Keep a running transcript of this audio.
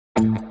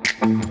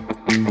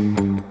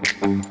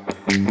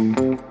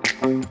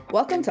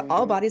Welcome to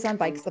All Bodies on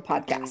Bikes, the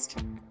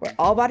podcast, where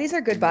all bodies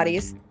are good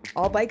bodies,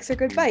 all bikes are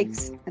good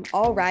bikes, and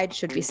all rides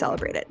should be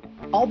celebrated.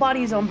 All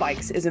Bodies on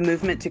Bikes is a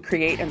movement to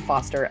create and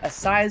foster a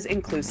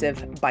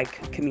size-inclusive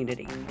bike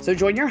community. So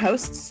join your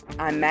hosts,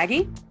 I'm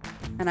Maggie.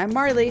 And I'm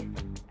Marley.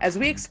 As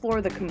we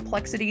explore the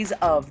complexities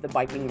of the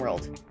biking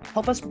world,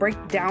 help us break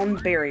down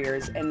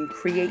barriers and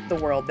create the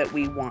world that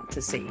we want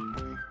to see.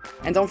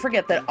 And don't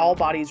forget that all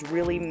bodies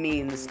really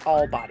means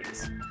all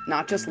bodies,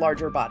 not just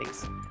larger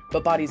bodies,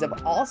 but bodies of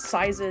all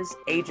sizes,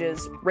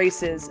 ages,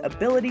 races,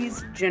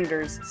 abilities,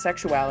 genders,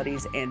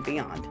 sexualities, and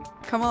beyond.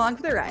 Come along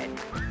for the ride.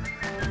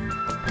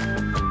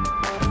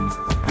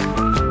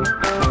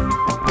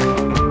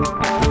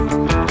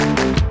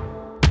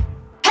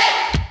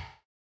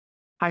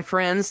 Hi,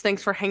 friends.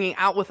 Thanks for hanging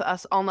out with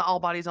us on the All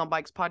Bodies on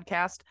Bikes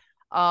podcast.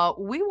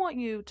 We want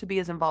you to be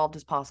as involved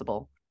as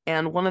possible.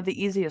 And one of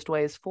the easiest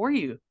ways for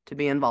you to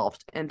be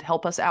involved and to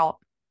help us out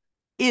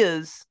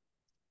is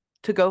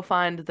to go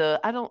find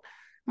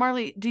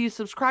Marley, do you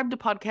subscribe to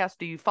podcasts?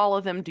 Do you follow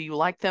them? Do you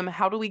like them?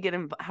 How do I get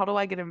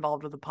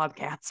involved with the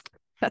podcast?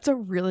 That's a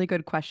really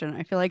good question.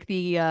 I feel like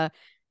the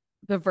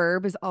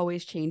verb is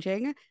always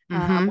changing,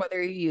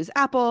 whether you use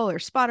Apple or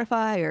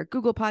Spotify or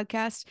Google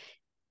Podcasts,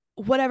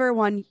 whatever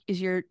one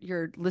is your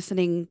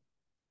listening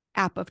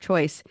app of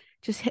choice.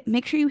 Just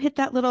make sure you hit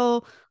that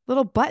little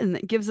button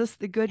that gives us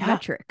the good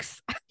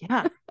metrics.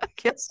 Yeah,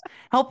 yes.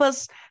 Help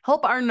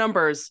our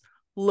numbers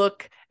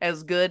look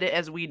as good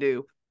as we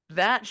do.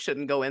 That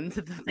shouldn't go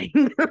into the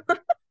thing.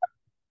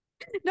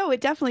 No,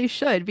 it definitely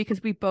should,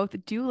 because we both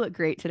do look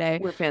great today.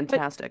 We're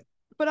fantastic.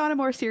 But on a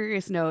more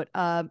serious note,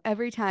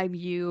 every time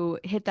you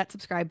hit that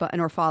subscribe button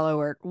or follow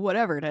or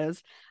whatever it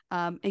is,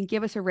 and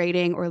give us a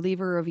rating or leave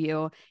a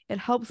review, it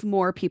helps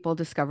more people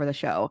discover the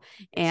show.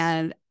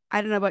 And I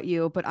don't know about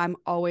you, but I'm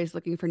always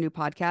looking for new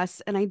podcasts,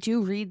 and I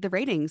do read the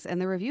ratings and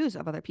the reviews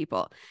of other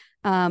people.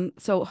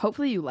 So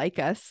hopefully you like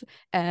us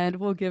and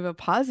we'll give a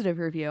positive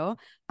review.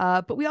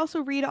 But we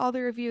also read all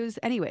the reviews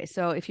anyway.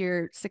 So if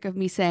you're sick of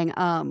me saying,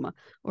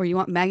 or you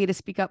want Maggie to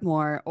speak up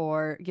more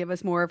or give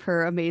us more of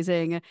her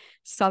amazing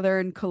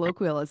Southern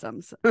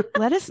colloquialisms,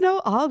 let us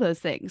know all those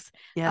things.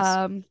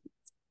 Yes.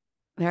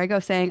 There I go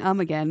saying,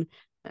 again.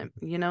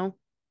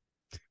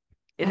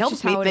 It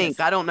helps me think.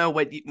 I don't know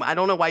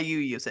why you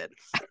use it.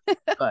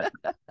 But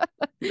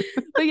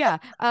but yeah,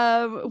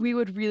 we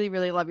would really,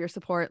 really love your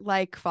support.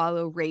 Like,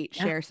 follow, rate,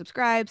 share,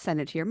 subscribe, send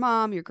it to your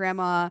mom, your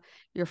grandma,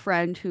 your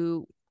friend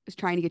who is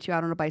trying to get you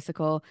out on a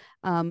bicycle.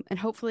 And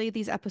hopefully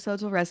these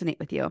episodes will resonate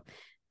with you.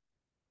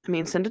 I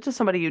mean, send it to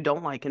somebody you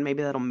don't like, and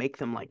maybe that'll make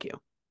them like you.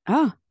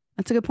 Oh,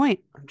 that's a good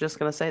point. I'm just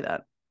going to say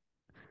that.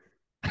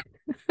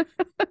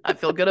 I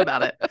feel good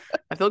about it.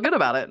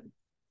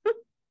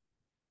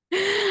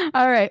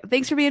 All right.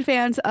 Thanks for being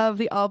fans of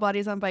the All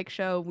Bodies on Bike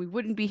show. We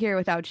wouldn't be here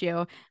without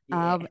you.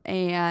 Yeah.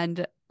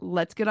 And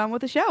let's get on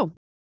with the show.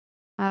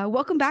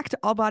 Welcome back to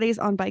All Bodies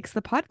on Bikes,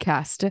 the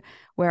podcast,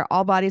 where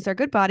all bodies are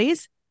good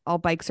bodies, all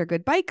bikes are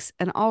good bikes,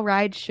 and all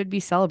rides should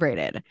be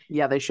celebrated.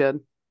 Yeah, they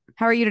should.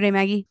 How are you today,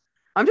 Maggie?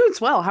 I'm doing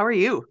swell. How are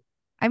you?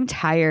 I'm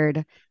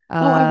tired.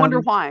 I wonder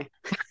why.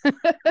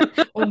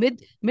 Well,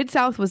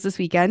 Mid-South was this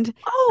weekend.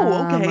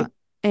 Oh, okay.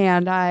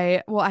 And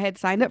I had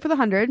signed up for the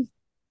 100.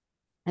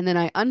 And then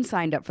I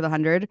unsigned up for the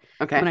 100.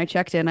 Okay. When I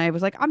checked in, I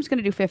was like, I'm just going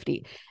to do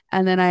 50.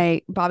 And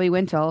then Bobby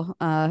Wintle,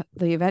 the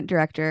event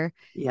director,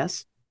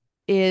 yes,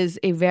 is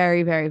a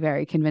very, very,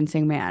 very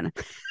convincing man.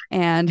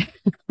 And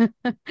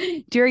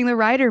during the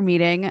rider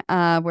meeting,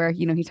 where,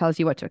 he tells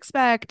you what to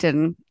expect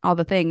and all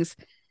the things,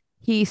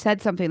 he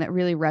said something that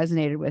really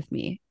resonated with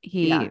me.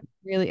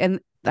 And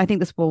I think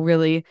this will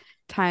really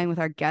tie in with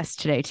our guest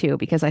today too,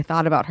 because I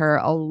thought about her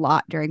a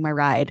lot during my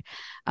ride.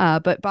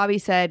 But Bobby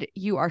said,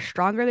 "You are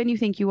stronger than you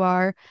think you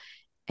are.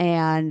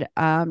 And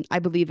I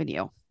believe in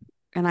you."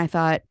 And I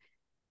thought,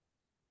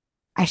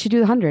 I should do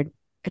the 100.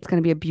 It's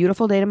going to be a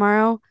beautiful day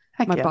tomorrow.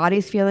 Heck my yeah.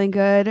 body's feeling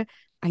good.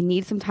 I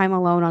need some time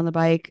alone on the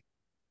bike.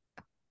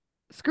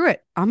 Screw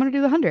it. I'm going to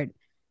do the 100.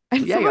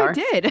 And Yeah, so you I are.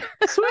 did.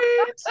 Sweet.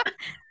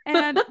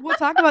 And we'll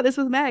talk about this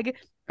with Meg.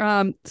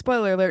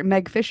 Spoiler alert,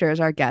 Meg Fisher is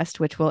our guest,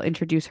 which we'll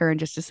introduce her in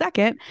just a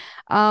second.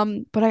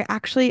 But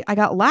I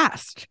got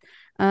last,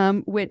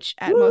 which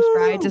at most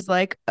rides is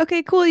like,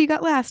 okay, cool, you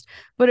got last.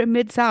 But at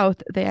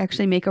Mid-South, they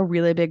actually make a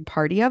really big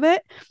party of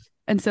it.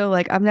 And so,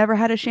 like, I've never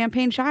had a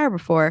champagne shower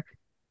before.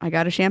 I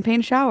got a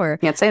champagne shower.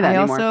 Can't say that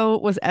anymore. I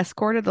also was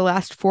escorted the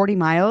last 40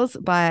 miles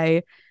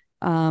by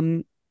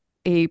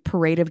a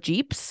parade of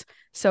Jeeps.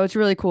 So it's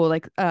really cool.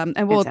 Like,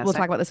 and we'll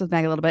talk about this with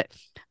Meg a little bit,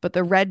 but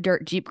the Red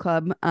Dirt Jeep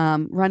Club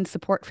runs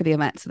support for the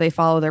event. So they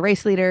follow their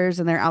race leaders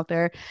and they're out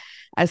there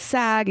as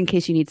SAG in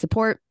case you need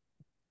support.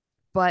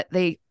 But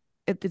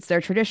it's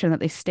their tradition that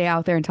they stay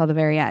out there until the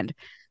very end.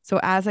 So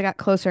as I got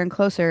closer and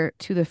closer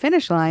to the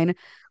finish line,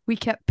 we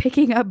kept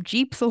picking up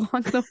Jeeps along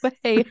the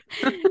way.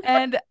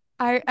 And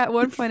at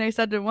one point I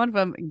said to one of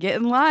them, "Get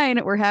in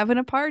line. We're having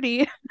a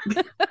party."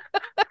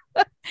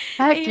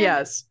 Heck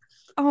yes.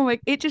 Oh my,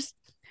 it just,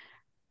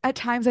 At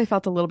times I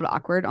felt a little bit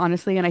awkward,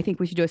 honestly. And I think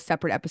we should do a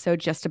separate episode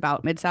just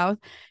about Mid-South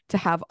to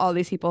have all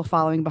these people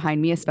following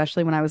behind me,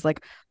 especially when I was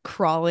like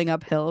crawling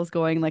up hills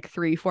going like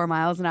 3-4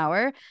 miles an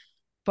hour.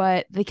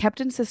 But they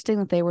kept insisting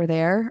that they were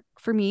there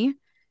for me.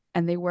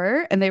 And they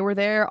were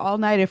there all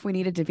night if we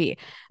needed to be.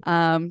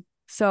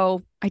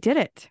 So I did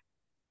it.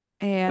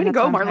 And Way to that's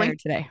go, why I'm Marley. tired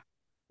today.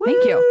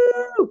 Thank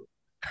you.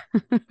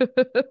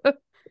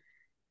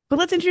 But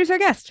let's introduce our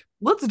guest.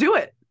 Let's do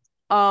it.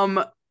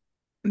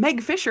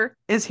 Meg Fisher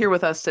is here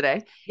with us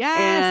today.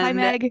 Yes. Hi,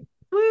 Meg.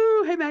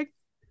 Woo, hey, Meg.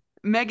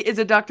 Meg is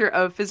a doctor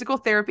of physical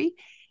therapy,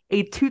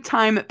 a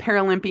 2-time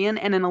Paralympian,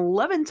 and an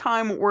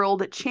 11-time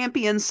world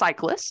champion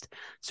cyclist.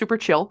 Super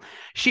chill.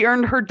 She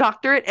earned her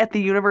doctorate at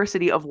the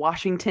University of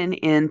Washington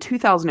in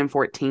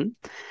 2014.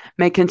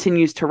 Meg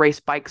continues to race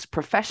bikes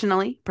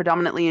professionally,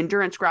 predominantly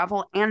endurance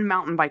gravel and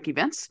mountain bike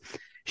events.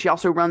 She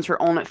also runs her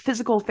own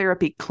physical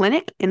therapy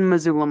clinic in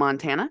Missoula,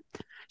 Montana.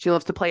 She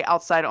loves to play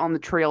outside on the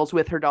trails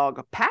with her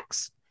dog,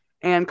 Pax.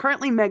 And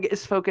currently, Meg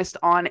is focused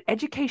on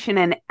education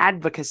and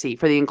advocacy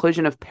for the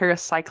inclusion of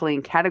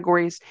paracycling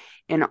categories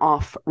in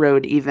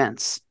off-road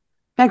events.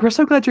 Meg, we're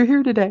so glad you're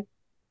here today.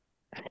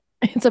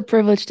 It's a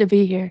privilege to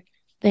be here.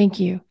 Thank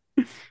you.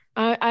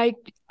 I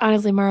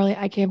honestly, Marley,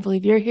 I can't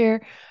believe you're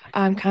here.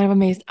 I'm kind of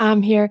amazed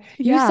I'm here.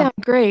 You sound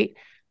great.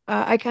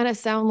 I kind of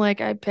sound like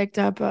I picked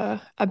up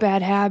a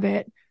bad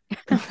habit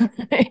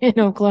in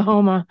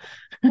Oklahoma.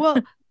 Well,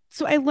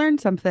 so I learned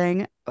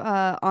something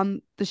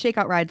on the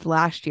shakeout rides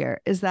last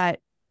year is that,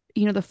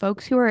 the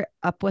folks who are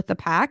up with the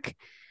pack,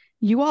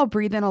 you all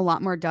breathe in a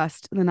lot more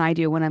dust than I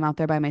do when I'm out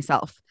there by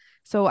myself.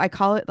 So I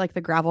call it like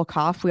the gravel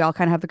cough. We all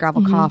kind of have the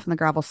gravel cough and the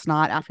gravel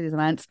snot after these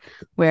events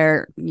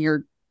where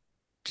you're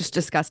just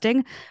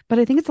disgusting. But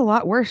I think it's a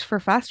lot worse for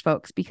fast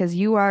folks because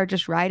you are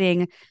just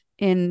riding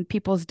in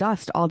people's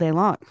dust all day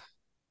long.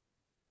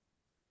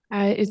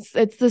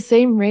 It's the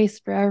same race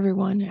for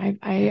everyone.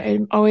 I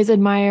always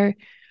admire.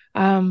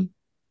 I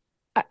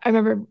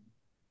remember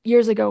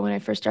years ago when I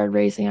first started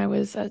racing, I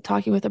was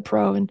talking with a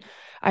pro, and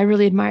I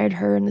really admired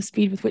her and the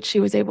speed with which she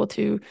was able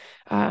to.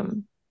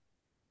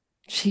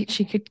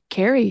 She could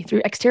carry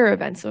through exterior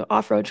events, so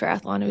off-road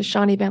triathlon. It was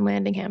Shawnee Van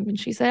Landingham, and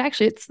she said,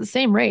 actually, it's the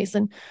same race,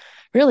 and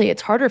really,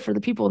 it's harder for the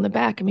people in the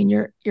back. I mean,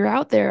 you're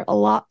out there a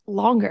lot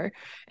longer.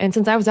 And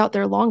since I was out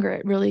there longer,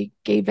 it really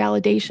gave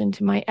validation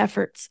to my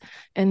efforts.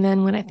 And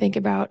then when I think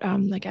about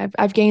like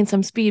I've gained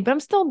some speed,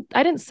 but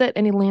I didn't set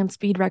any land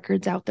speed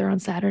records out there on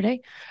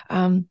Saturday.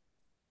 I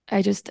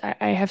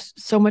have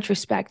so much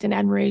respect and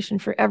admiration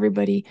for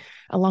everybody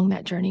along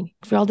that journey.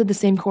 We all did the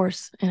same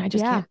course, and I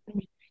just can't. I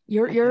mean,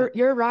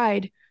 your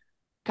ride,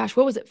 gosh,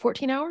 what was it?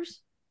 14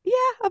 hours? Yeah,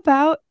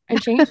 about.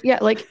 And change. Yeah,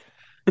 like.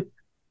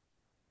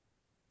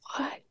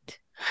 What?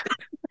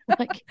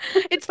 Like,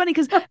 it's funny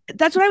because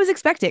that's what I was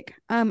expecting.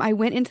 I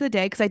went into the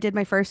day because I did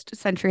my first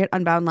century at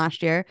Unbound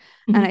last year,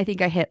 and I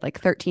think I hit like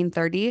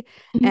 13:30.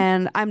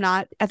 And I'm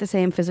not at the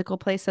same physical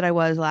place that I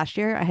was last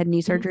year. I had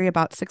knee surgery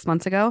about 6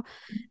 months ago,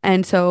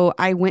 and so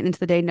I went into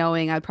the day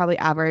knowing I'd probably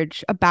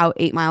average about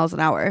 8 miles an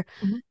hour.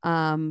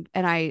 And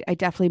I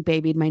definitely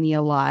babied my knee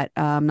a lot,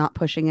 not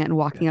pushing it and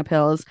walking up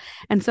hills.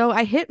 And so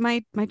I hit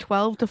my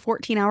 12 to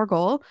 14 hour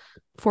goal.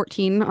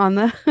 14 on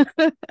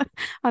the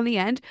on the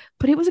end,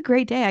 but it was a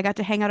great day. I got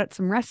to hang out at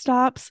some rest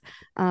stops.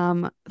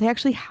 They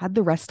actually had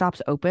the rest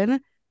stops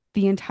open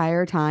the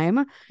entire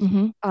time,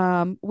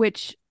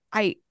 which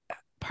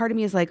part of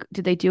me is like,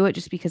 did they do it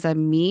just because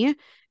I'm me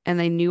and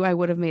they knew I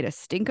would have made a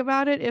stink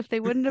about it if they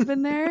wouldn't have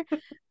been there?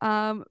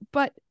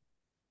 But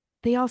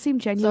they all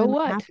seemed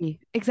genuinely happy.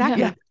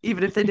 Exactly. Yeah,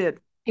 even if they did.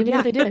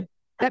 If they did.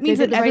 That means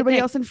that everybody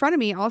else in front of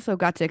me also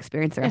got to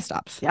experience the rest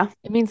stops. Yeah.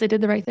 It means they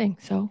did the right thing.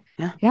 So,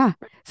 yeah.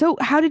 So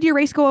how did your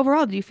race go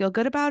overall? Did you feel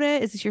good about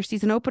it? Is this your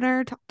season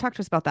opener? Talk to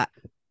us about that.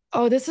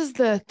 Oh, this is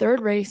the third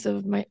race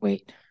of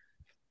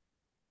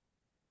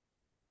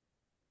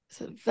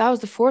So that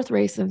was the fourth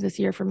race of this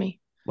year for me.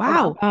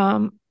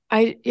 Wow.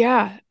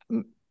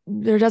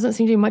 There doesn't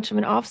seem to be much of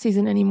an off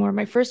season anymore.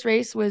 My first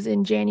race was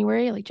in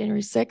January, like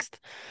January 6th,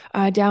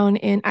 down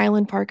in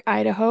Island Park,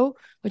 Idaho,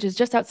 which is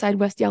just outside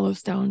West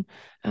Yellowstone.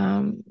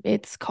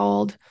 It's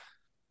called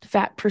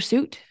Fat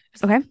Pursuit.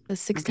 Okay. The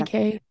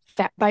 60K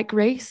fat bike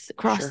race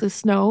across the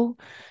snow.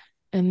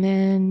 And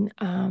then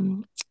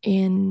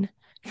in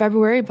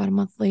February, about a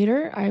month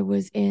later, I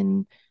was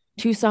in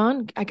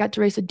Tucson. I got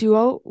to race a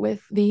duo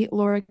with the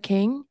Laura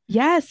King.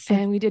 Yes.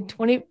 And we did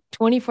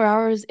 24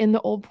 hours in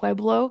the Old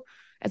Pueblo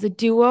as a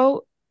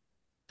duo.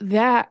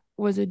 That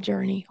was a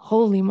journey.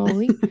 Holy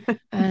moly.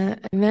 And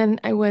then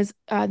I was,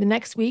 the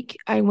next week,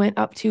 I went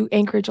up to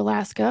Anchorage,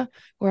 Alaska,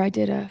 where I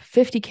did a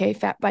 50K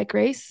fat bike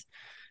race.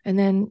 And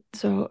then,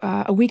 so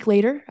a week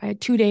later, I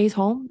had 2 days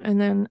home,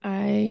 and then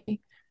I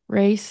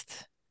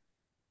raced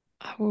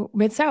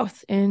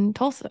Mid-South in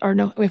Tulsa, or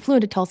no, we flew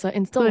into Tulsa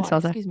in Stillwater,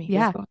 excuse me.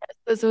 Yeah.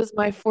 This was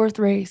my fourth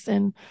race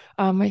and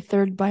my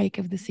third bike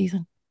of the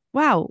season.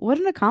 Wow. What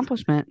an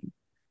accomplishment.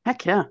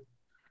 Heck yeah.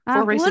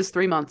 4 races,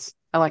 3 months.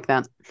 I like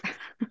that.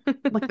 I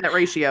like that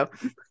ratio.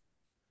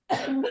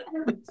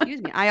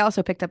 Excuse me. I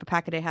also picked up a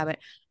pack-a-day habit.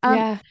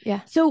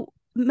 Yeah. So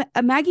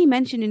Maggie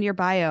mentioned in your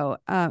bio,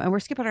 and we're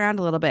skipping around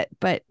a little bit,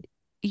 but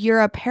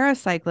you're a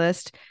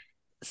paracyclist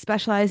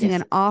specializing in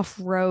Yes.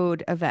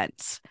 off-road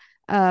events.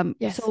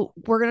 Yes. So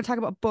we're going to talk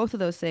about both of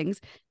those things.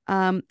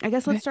 I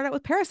guess let's Okay. start out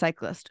with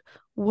paracyclist.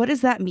 What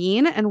does that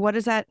mean, and what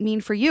does that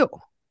mean for you?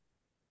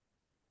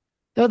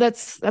 So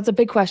that's a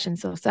big question.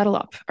 So settle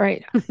up. All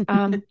right.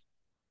 Um,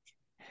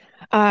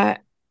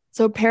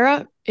 so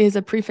para is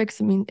a prefix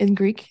in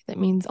Greek that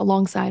means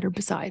alongside or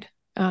beside.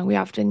 We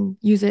often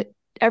use it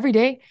every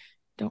day.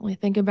 Don't really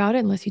think about it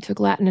unless you took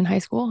Latin in high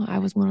school. I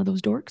was one of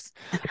those dorks.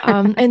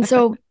 And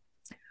so,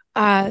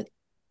 I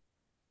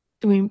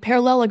mean,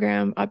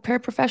 parallelogram,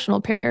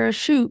 paraprofessional,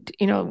 parachute,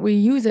 we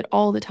use it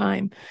all the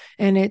time.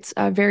 And it's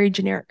very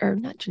generic, or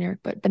not generic,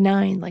 but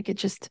benign. Like it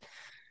just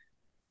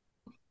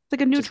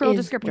Like a just neutral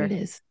is what descriptor. it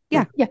is.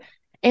 Yeah. Yeah.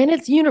 And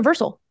it's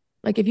universal.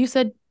 Like if you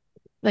said,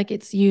 like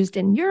it's used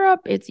in Europe,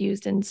 it's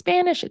used in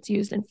Spanish, it's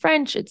used in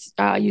French, it's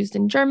used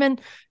in German.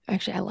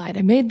 Actually, I lied.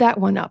 I made that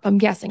one up. I'm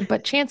guessing,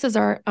 but chances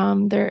are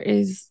there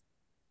is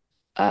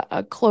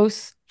a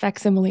close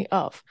facsimile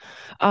of.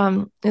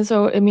 And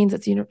so it means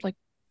it's like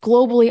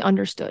globally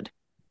understood.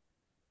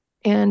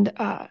 And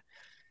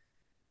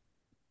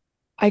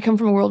I come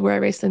from a world where I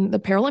raced in the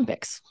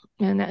Paralympics.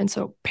 And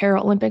so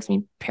Paralympics, I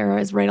mean, para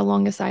is right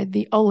alongside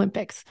the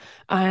Olympics.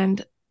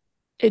 And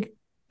it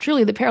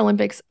truly, the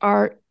Paralympics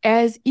are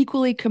as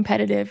equally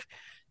competitive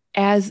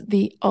as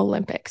the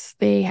Olympics.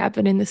 They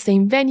happen in the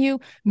same venue,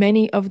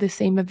 many of the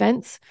same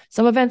events.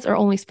 Some events are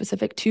only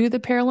specific to the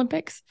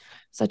Paralympics,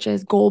 such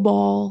as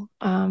goalball,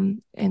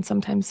 and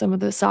sometimes some of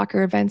the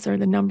soccer events or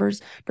the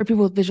numbers for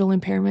people with visual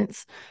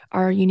impairments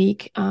are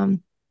unique.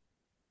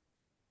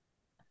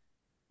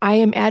 I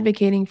am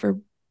advocating for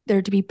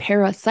there to be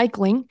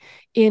paracycling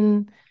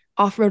in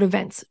off-road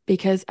events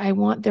because I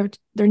want there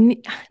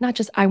not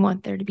just I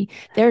want there to be,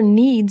 there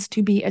needs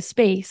to be a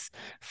space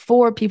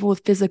for people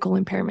with physical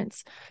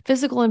impairments.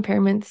 Physical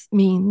impairments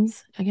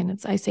means, again,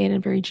 I say it in a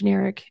very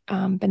generic,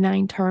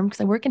 benign term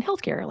because I work in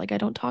healthcare. Like I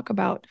don't talk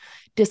about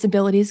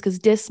disabilities because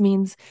dis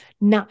means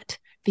not,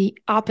 the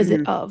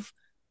opposite of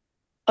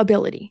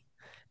ability.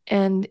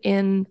 And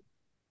in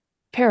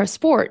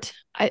parasport,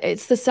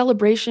 it's the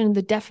celebration,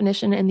 the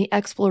definition, and the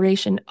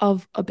exploration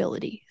of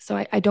ability.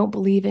 So I don't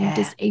believe in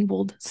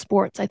disabled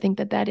sports. I think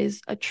that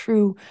is a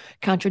true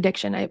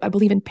contradiction. I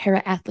believe in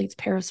para athletes,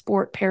 para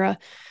sport. Para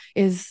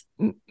is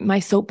my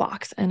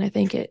soapbox, and I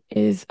think it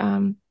is.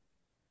 I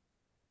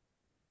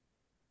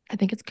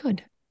think it's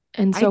good.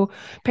 And so,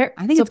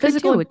 I think so it's good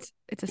physical. too.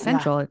 It's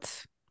essential. Yeah.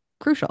 It's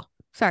crucial.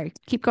 Sorry,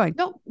 keep going.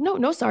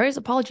 No, sorry.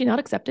 Apology not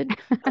accepted.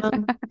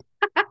 I'm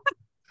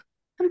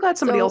glad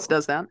somebody else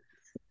does that.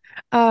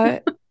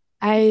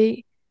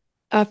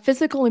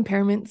 Physical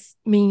impairments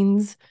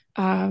means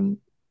it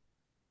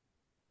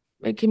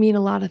can mean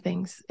a lot of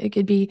things. It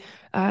could be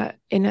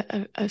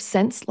in a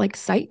sense like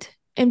sight,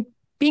 and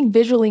being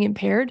visually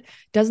impaired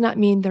does not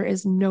mean there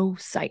is no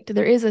sight.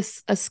 There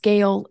is a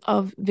scale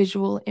of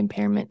visual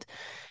impairment.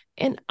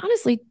 And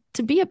honestly,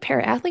 to be a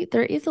para athlete,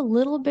 there is a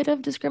little bit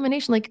of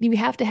discrimination. Like you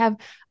have to have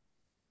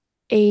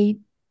a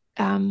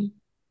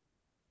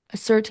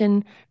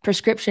certain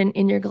prescription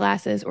in your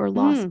glasses or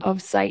loss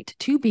of sight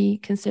to be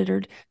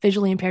considered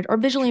visually impaired or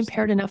visually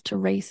impaired enough to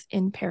race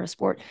in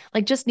parasport.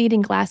 Like just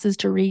needing glasses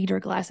to read or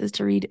glasses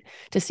to read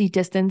to see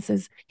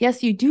distances.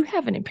 Yes, you do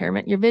have an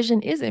impairment. Your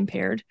vision is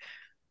impaired.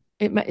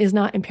 It is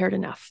not impaired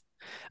enough.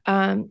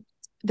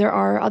 There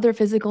are other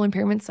physical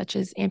impairments such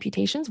as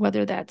amputations,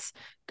 whether that's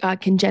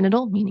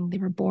congenital, meaning they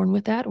were born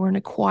with that, or an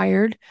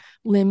acquired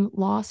limb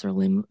loss or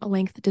limb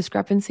length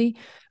discrepancy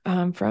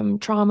from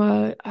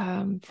trauma,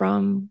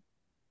 from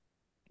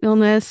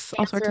illness, cancer,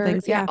 all sorts of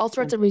things. Yeah. All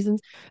sorts of reasons.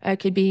 It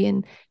could be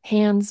in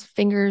hands,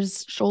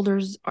 fingers,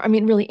 shoulders. I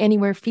mean, really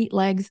anywhere, feet,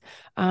 legs.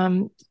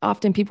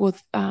 Often people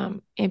with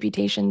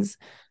amputations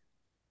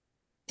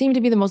seem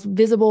to be the most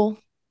visible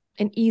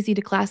and easy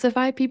to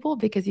classify people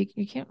because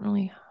you can't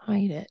really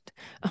hide it.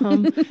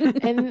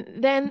 And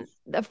then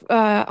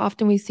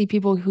often we see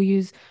people who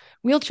use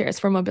wheelchairs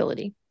for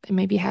mobility. They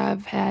maybe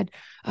have had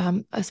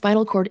a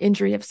spinal cord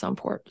injury of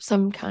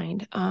some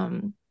kind.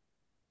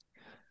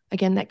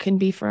 Again, that can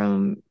be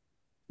from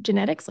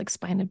genetics, like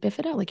spina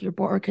bifida, like you're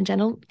born or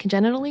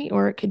congenitally,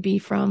 or it could be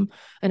from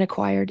an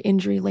acquired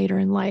injury later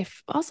in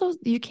life. Also,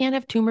 you can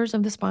have tumors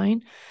of the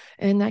spine,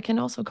 and that can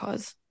also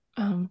cause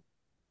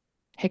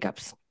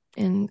hiccups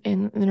in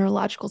the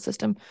neurological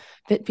system.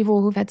 That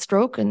people who've had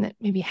stroke and that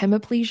maybe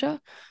hemiplegia,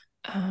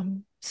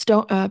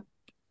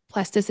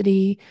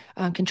 plasticity,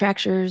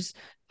 contractures.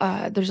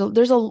 There's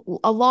a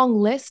long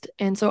list,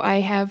 and so I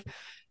have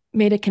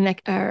made a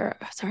connect.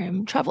 Sorry,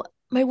 I'm traveling.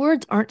 My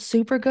words aren't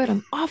super good.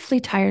 I'm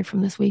awfully tired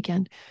from this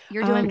weekend.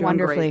 You're doing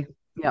wonderfully.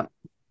 Yeah.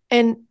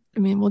 And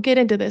I mean, we'll get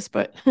into this,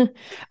 but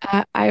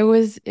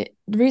the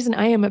reason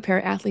I am a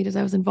para athlete is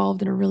I was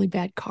involved in a really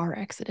bad car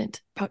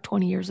accident about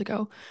 20 years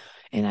ago.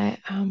 And I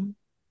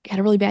had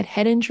a really bad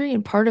head injury.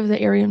 And part of the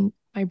area in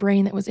my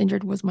brain that was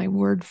injured was my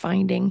word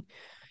finding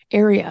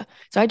area.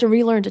 So I had to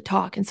relearn to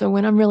talk. And so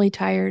when I'm really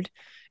tired,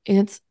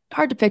 it's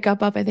hard to pick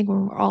up. I think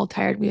when we're all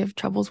tired, we have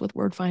troubles with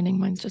word finding.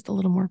 Mine's just a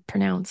little more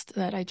pronounced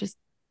that I just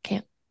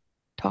can't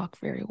talk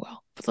very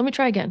well. But let me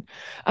try again.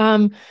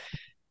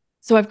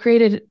 So I've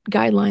created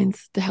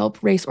guidelines to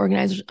help race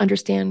organizers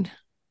understand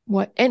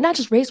and not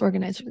just race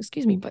organizers,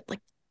 excuse me, but like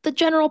the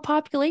general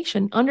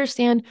population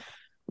understand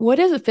what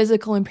is a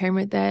physical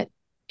impairment that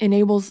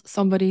enables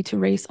somebody to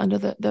race under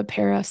the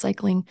para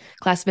cycling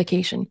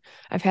classification.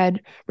 I've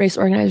had race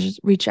organizers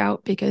reach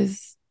out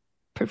because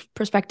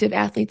prospective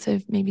athletes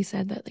have maybe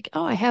said that, like,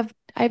 oh, I have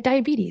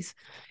diabetes.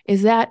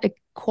 Is that a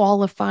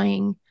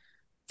qualifying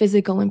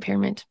physical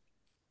impairment?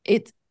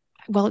 It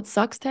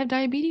sucks to have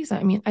diabetes.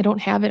 I mean, I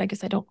don't have it. I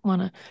guess I don't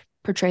want to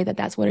portray that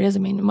that's what it is. I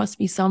mean, it must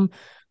be some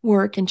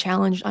work and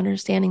challenge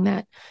understanding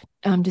that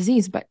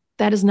disease, but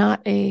that is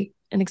not an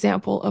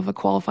example of a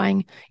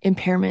qualifying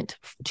impairment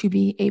to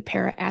be a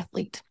para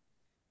athlete.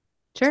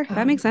 Sure,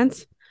 that makes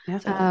sense. Yeah.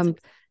 So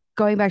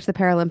going back to the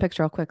Paralympics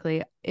real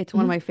quickly, it's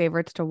one of my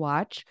favorites to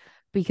watch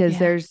because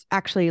there's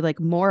actually like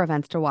more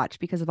events to watch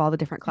because of all the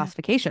different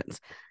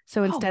classifications.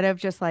 So instead of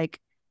just like,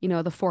 the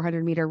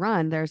 400-meter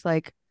run, there's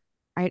like,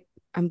 I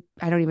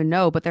don't even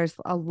know, but there's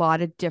a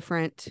lot of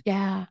different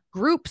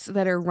groups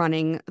that are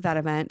running that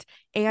event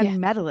and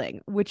medaling,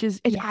 which is,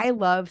 I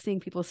love seeing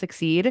people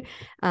succeed.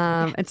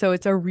 And so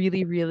it's a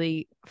really,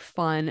 really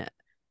fun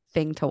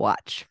thing to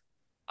watch.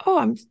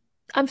 Oh,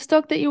 I'm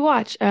stoked that you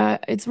watch.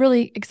 It's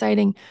really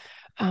exciting.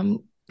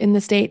 In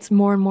the States,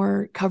 more and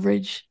more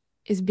coverage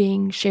is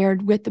being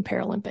shared with the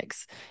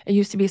Paralympics. It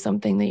used to be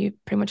something that you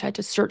pretty much had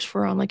to search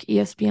for on like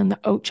ESPN, the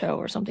Ocho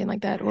or something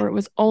like that, or it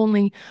was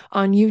only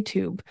on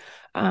YouTube.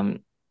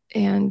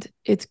 And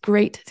it's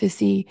great to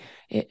see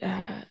it,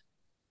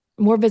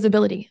 more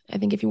visibility. I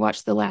think if you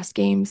watch the last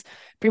games,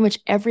 pretty much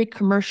every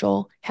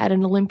commercial had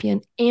an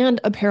Olympian and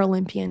a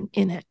Paralympian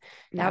in it.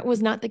 That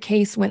was not the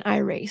case when I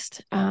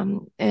raced.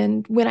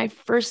 And when I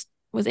first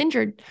was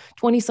injured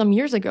 20 some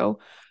years ago,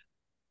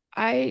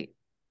 I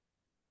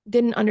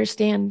didn't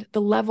understand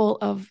the level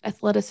of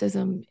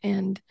athleticism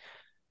and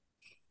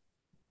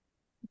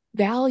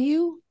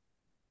value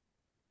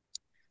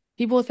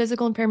people with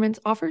physical impairments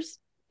offers,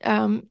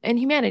 and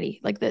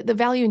humanity, like the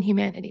value in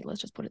humanity,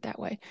 let's just put it that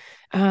way.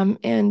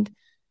 And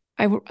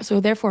so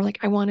therefore, like,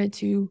 I wanted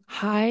to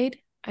hide.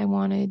 I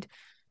wanted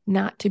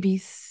not to be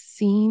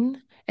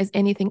seen as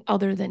anything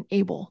other than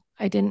able.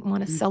 I didn't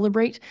want to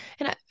celebrate.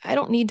 And I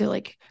don't need to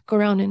like go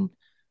around and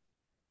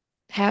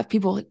have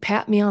people like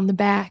pat me on the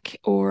back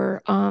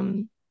or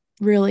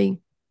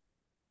really,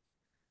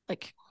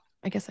 like,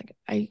 I guess like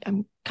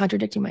I'm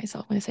contradicting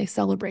myself when I say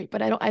celebrate,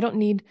 but I don't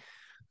need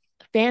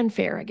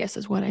fanfare, I guess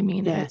is what I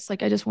mean. It's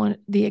like I just want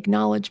the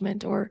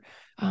acknowledgement, or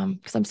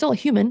because I'm still a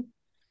human.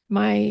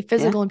 My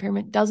physical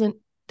impairment doesn't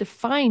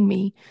define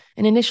me,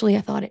 and initially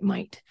I thought it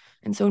might.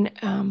 And so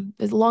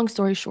as a long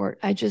story short,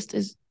 I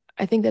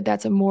think that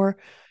that's a more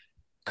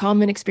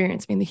common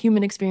experience. I mean, the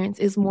human experience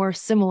is more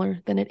similar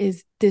than it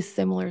is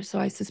dissimilar. So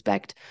I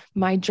suspect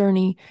my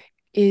journey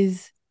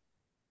is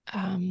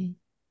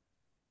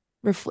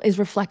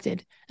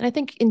reflected. And I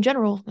think in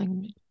general, like,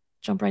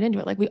 jump right into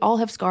it. Like, we all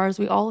have scars.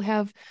 We all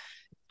have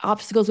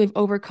obstacles we've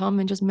overcome,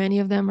 and just many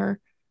of them are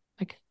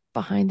like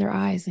behind their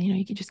eyes.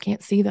 You just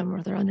can't see them,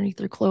 or they're underneath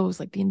their clothes,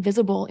 like the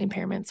invisible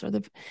impairments or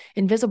the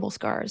invisible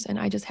scars. And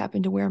I just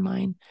happen to wear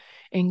mine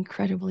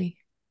incredibly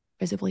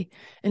visibly.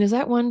 And is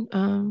that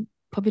one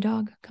puppy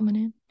dog coming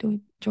in? Do we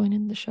join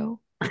in the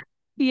show?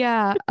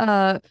 Yeah.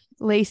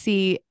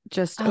 Lacey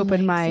just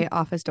opened my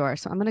office door,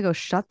 so I'm gonna go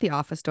shut the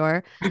office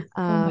door. Oh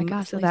my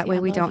gosh, so Lacey, that way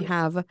we don't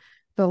have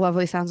the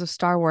lovely sounds of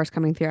Star Wars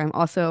coming through. I'm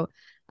also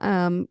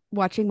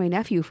watching my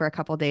nephew for a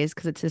couple of days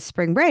because it's his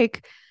spring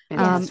break.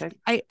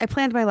 I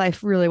planned my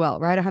life really well.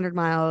 Ride 100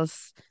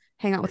 miles,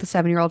 hang out with a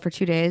 7-year-old for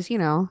 2 days.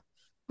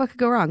 What could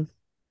go wrong?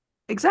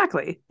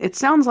 Exactly. It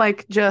sounds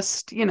like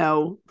just,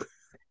 you're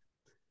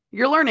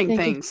learning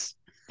things.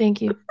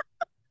 Thank you.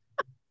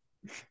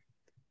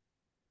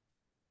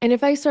 And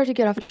if I start to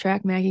get off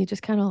track, Maggie,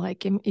 just kind of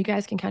like, you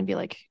guys can kind of be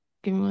like,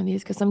 give me one of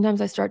these, because sometimes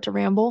I start to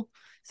ramble.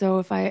 So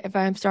if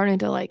I'm starting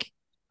to like,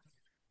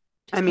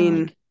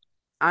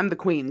 I'm the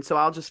queen, so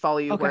I'll just follow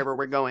you wherever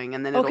we're going,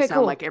 and then it'll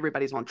sound like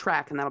everybody's on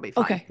track, and that'll be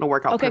fine. It'll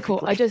work out perfectly.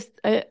 Cool. I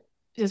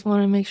just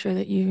want to make sure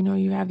that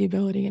you have the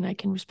ability and I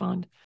can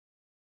respond.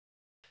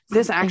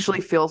 This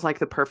actually feels like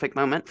the perfect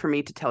moment for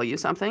me to tell you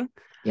something.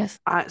 Yes.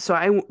 So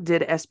I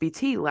did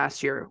SBT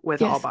last year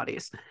with All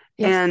Bodies,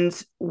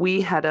 and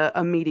we had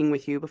a meeting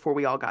with you before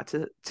we all got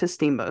to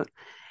Steamboat.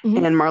 And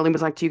Marlene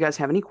was like, do you guys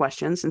have any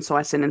questions? And so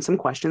I sent in some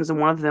questions, and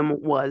one of them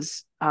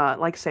was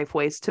like safe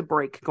ways to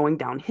brake going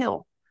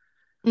downhill.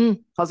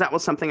 Because that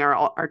was something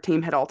our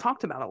team had all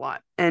talked about a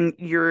lot. And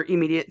your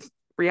immediate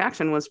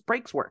reaction was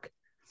brakes work.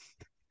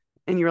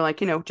 And you're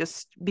like,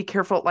 just be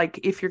careful. Like,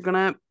 if you're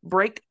going to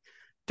brake,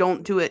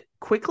 don't do it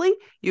quickly.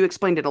 You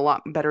explained it a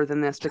lot better than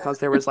this because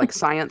there was like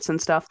science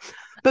and stuff.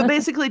 But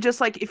basically,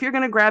 just like, if you're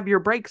going to grab your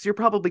brakes, you're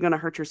probably going to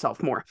hurt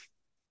yourself more.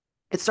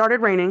 It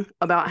started raining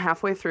about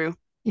halfway through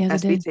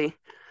SBT.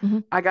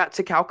 I got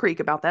to Cow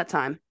Creek about that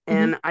time.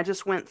 And I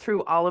just went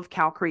through all of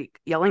Cow Creek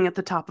yelling at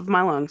the top of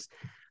my lungs,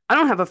 I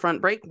don't have a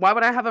front brake. Why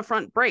would I have a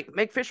front brake?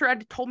 Meg Fisher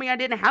told me I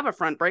didn't have a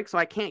front brake, so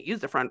I can't use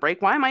the front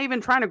brake. Why am I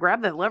even trying to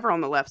grab the lever on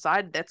the left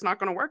side? That's not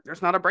going to work.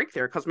 There's not a brake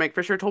there because Meg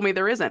Fisher told me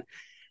there isn't.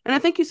 And I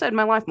think you said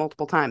my life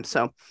multiple times.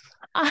 So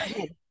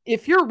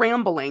if you're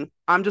rambling,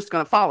 I'm just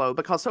going to follow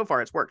because so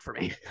far it's worked for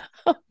me.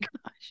 Oh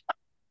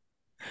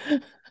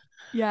gosh.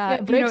 Yeah,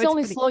 brakes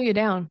only funny. slow you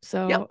down.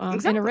 So Yep,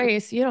 exactly. in a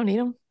race, you don't need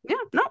them. Yeah,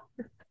 no.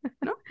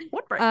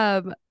 What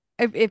brake?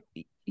 If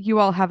you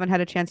all haven't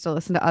had a chance to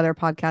listen to other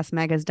podcasts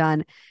Meg has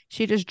done,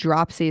 she just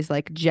drops these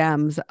like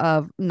gems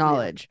of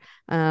knowledge.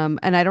 And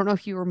I don't know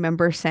if you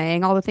remember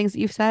saying all the things that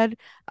you've said.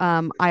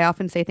 I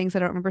often say things I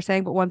don't remember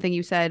saying, but one thing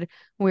you said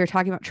when we were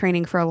talking about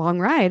training for a long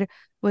ride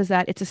was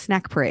that it's a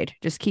snack parade.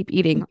 Just keep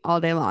eating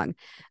all day long.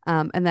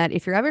 And that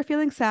if you're ever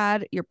feeling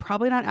sad, you're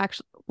probably not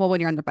actually, well,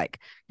 when you're on the bike,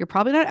 you're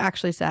probably not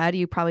actually sad.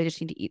 You probably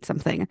just need to eat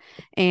something.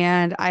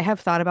 And I have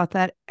thought about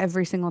that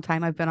every single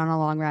time I've been on a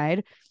long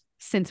ride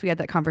since we had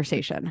that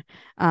conversation.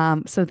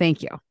 So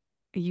thank you.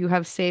 You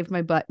have saved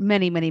my butt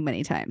many, many,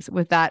 many times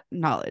with that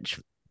knowledge.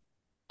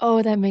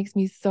 Oh, that makes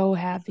me so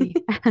happy.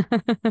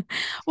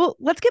 Well,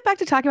 let's get back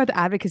to talking about the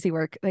advocacy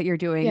work that you're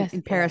doing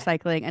in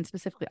paracycling and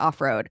specifically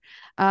off-road.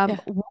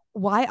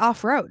 Why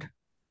off-road?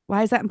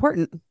 Why is that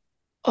important?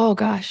 Oh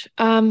gosh.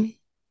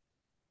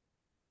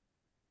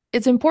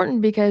 It's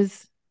important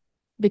because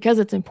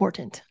it's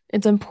important.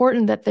 It's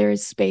important that there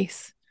is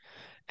space.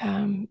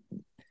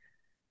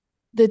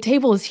 The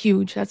table is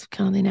huge. That's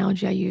kind of the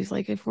analogy I use.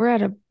 Like if we're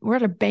at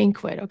a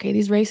banquet, okay,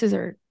 these races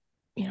are,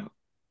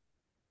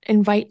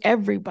 invite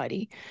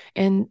everybody.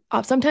 And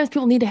sometimes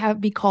people need to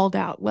be called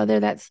out, whether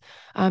that's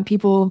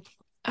people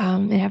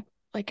they have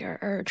like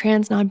are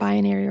trans,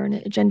 non-binary, or in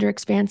a gender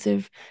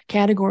expansive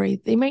category.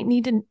 They might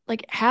need to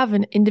like have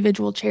an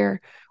individual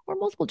chair or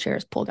multiple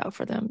chairs pulled out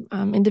for them.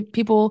 And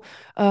people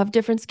of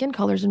different skin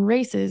colors and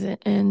races,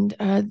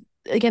 and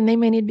again, they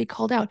may need to be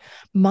called out.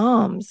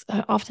 Moms,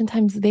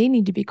 oftentimes they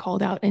need to be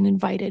called out and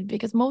invited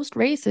because most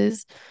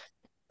races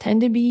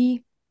tend to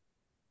be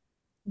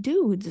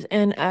dudes.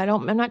 And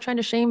I'm not trying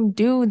to shame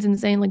dudes and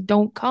saying like,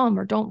 don't come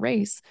or don't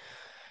race.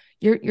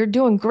 You're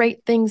doing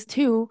great things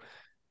too.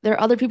 There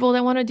are other people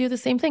that want to do the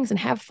same things and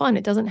have fun.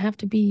 It doesn't have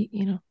to be,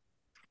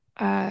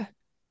 like,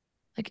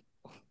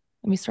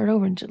 let me start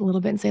over a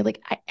little bit and say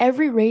like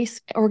every race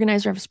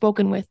organizer I've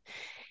spoken with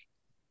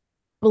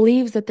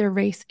believes that their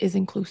race is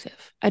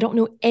inclusive. I don't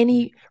know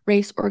any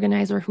race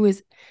organizer who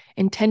is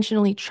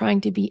intentionally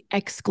trying to be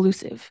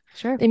exclusive.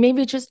 Sure. They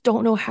maybe just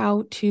don't know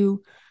how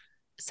to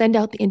send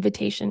out the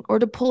invitation or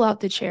to pull out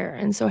the chair.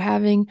 And so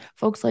having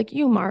folks like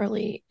you,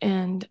 Marley,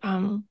 and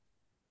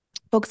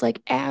folks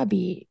like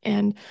Abby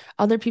and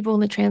other people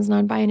in the trans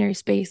non-binary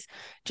space,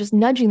 just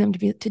nudging them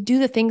to do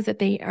the things that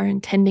they are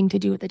intending to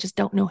do, they just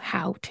don't know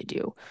how to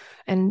do.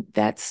 And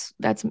that's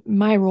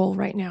my role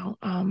right now.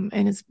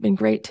 And it's been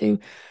great to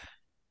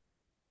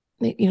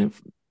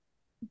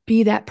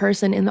be that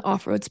person in the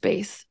off-road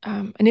space.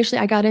 Initially,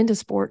 I got into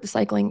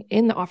cycling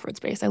in the off-road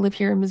space. I live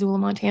here in Missoula,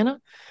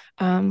 Montana,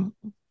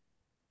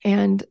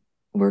 and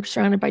we're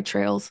surrounded by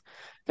trails.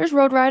 There's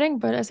road riding,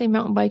 but I say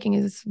mountain biking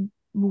is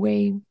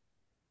way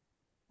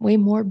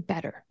more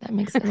better. That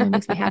makes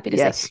me happy to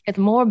say it's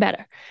more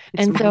better.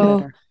 And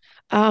so,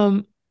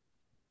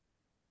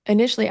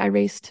 initially, I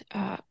raced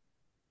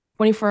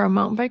 24-hour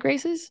mountain bike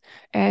races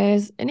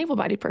as an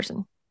able-bodied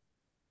person.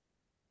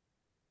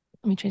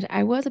 Let me change it.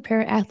 I was a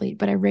para-athlete,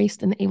 but I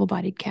raced in the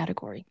able-bodied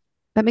category.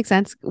 That makes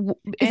sense.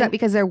 Is that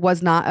because there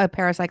was not a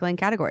paracycling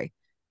category?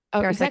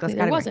 Exactly.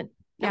 There wasn't.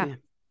 Yeah.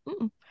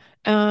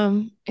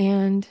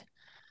 And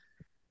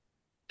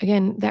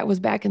again, that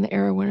was back in the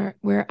era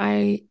where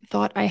I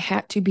thought I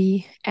had to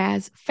be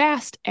as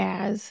fast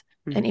as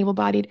an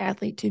able-bodied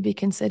athlete to be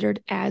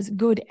considered as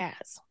good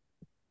as.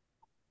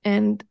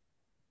 And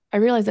I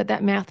realized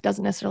that math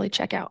doesn't necessarily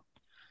check out.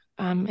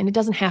 And it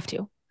doesn't have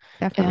to.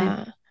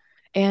 Definitely.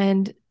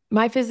 And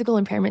my physical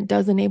impairment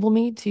does enable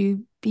me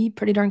to be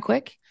pretty darn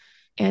quick.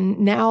 And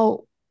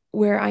now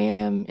where I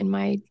am in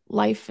my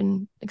life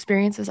and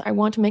experiences, I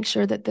want to make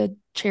sure that the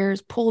chair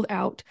is pulled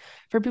out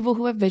for people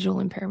who have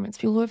visual impairments,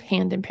 people who have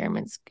hand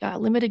impairments,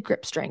 limited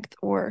grip strength,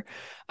 or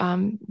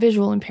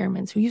visual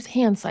impairments who use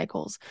hand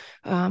cycles.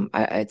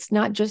 It's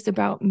not just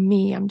about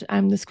me.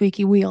 I'm the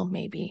squeaky wheel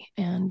maybe.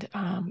 And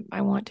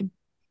I want to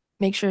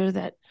make sure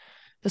that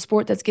the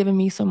sport that's given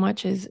me so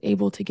much is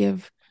able to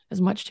give as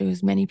much to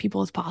as many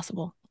people as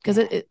possible. Because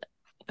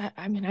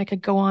I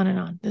could go on and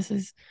on. This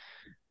is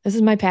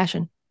my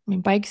passion. I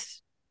mean,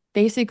 bikes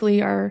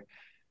basically are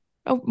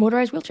a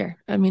motorized wheelchair.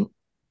 I mean,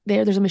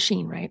 there's a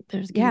machine, right?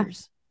 There's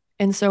gears.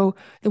 And so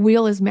the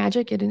wheel is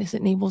magic. It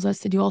enables us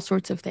to do all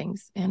sorts of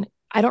things. And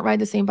I don't ride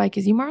the same bike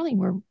as you, Marley.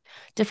 We're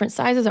different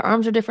sizes. Our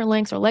arms are different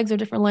lengths. Our legs are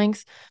different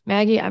lengths.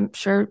 Maggie, I'm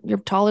sure you're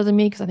taller than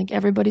me because I think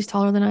everybody's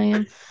taller than I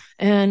am.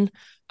 And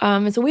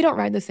so we don't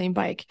ride the same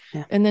bike.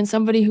 Yeah. And then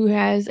somebody who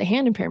has a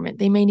hand impairment,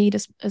 they may need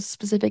a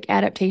specific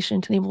adaptation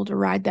to be able to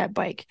ride that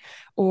bike.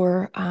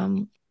 Or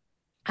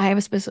I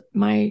have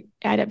my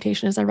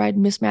adaptation is I ride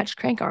mismatched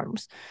crank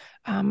arms.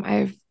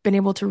 I've been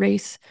able to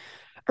race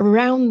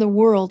around the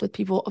world with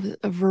people of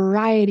a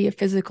variety of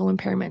physical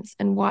impairments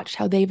and watched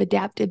how they've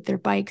adapted their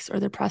bikes or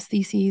their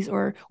prostheses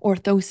or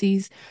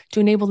orthoses to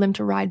enable them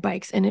to ride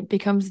bikes. And it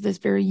becomes this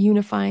very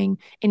unifying,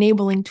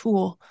 enabling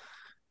tool.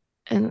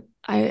 And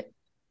I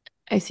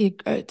see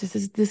this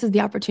is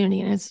the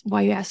opportunity, and it's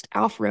why you asked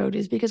off-road,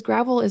 is because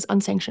gravel is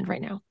unsanctioned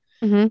right now.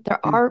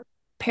 There are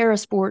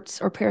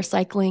parasports or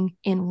paracycling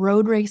in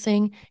road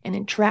racing and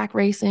in track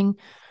racing.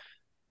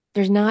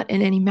 There's not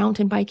in any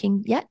mountain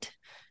biking yet,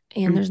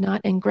 and there's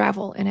not in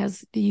gravel. And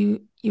as the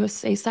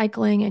USA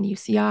Cycling and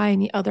UCI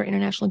and the other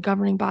international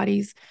governing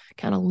bodies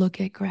kind of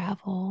look at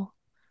gravel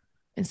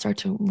and start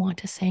to want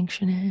to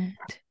sanction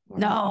it.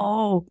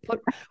 No,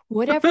 but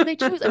whatever they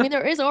choose. I mean,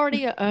 there is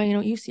already a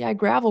UCI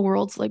gravel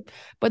worlds,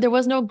 but there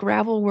was no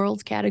gravel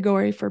worlds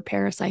category for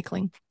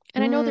paracycling.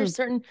 And I know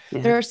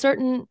there are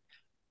certain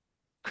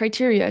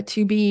criteria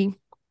to be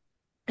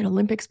an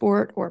Olympic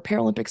sport or a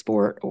Paralympic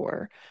sport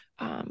or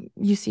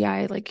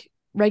UCI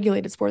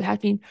regulated sport. It has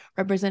to be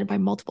represented by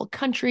multiple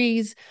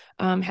countries,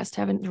 has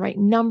to have the right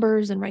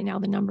numbers, and right now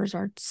the numbers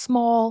are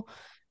small.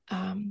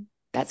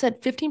 That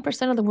said,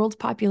 15% of the world's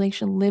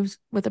population lives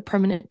with a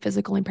permanent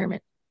physical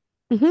impairment.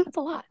 That's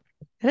a lot.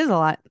 It is a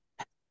lot.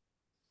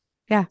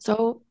 Yeah.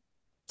 So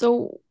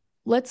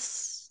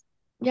let's,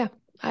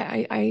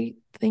 I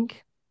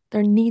think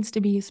there needs to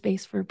be a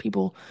space for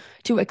people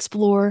to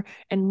explore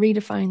and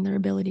redefine their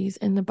abilities.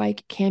 And the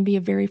bike can be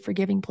a very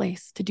forgiving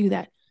place to do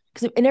that.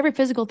 Because in every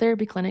physical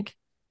therapy clinic,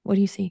 what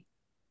do you see?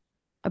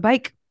 A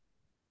bike.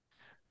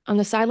 On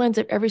the sidelines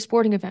of every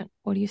sporting event,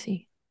 what do you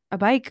see? A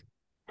bike.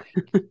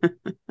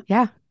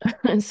 Yeah.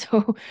 And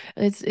so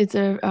it's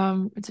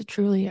a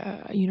truly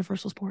a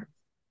universal sport.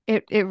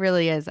 It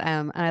really is.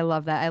 And I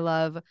love that. I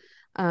love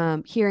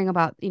hearing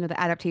about, the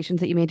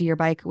adaptations that you made to your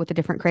bike with the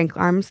different crank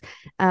arms.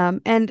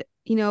 And,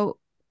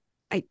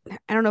 I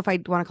don't know if I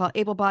want to call it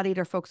able-bodied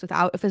or folks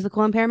without a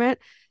physical impairment.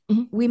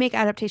 We make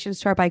adaptations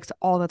to our bikes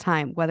all the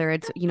time, whether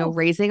it's,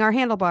 raising our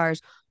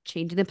handlebars,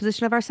 changing the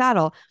position of our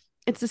saddle.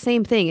 It's the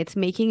same thing. It's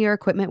making your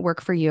equipment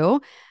work for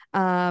you.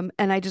 And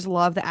I just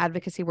love the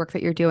advocacy work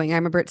that you're doing. I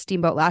remember at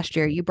Steamboat last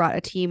year, you brought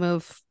a team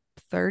of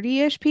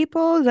 30-ish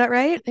people. Is that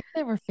right? I think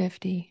there were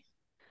 50.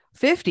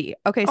 50.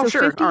 Okay. So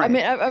sure. 50. All right. I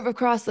mean,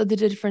 across the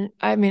different,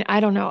 I mean, I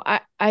don't know.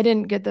 I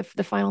didn't get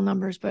the final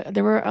numbers, but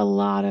there were a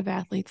lot of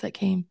athletes that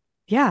came.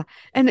 Yeah.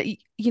 And,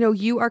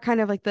 you are kind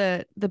of like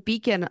the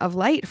beacon of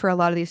light for a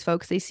lot of these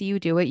folks. They see you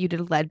do it. You did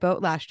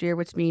Leadboat last year,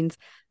 which means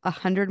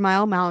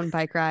 100-mile mountain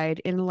bike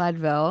ride in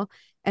Leadville.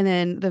 And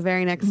then the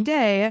very next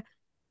day,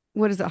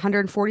 what is it,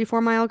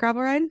 144-mile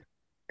gravel ride?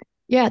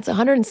 Yeah, it's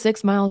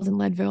 106 miles in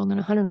Leadville and then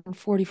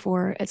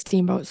 144 at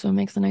Steamboat. So it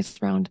makes a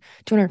nice round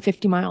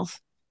 250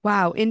 miles.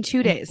 Wow. In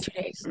 2 days.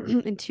 2 days.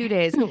 In 2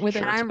 days. With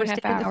and I remember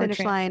standing at the finish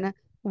line,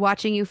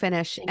 watching you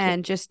finish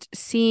and just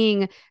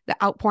seeing the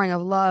outpouring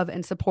of love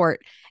and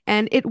support.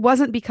 And it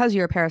wasn't because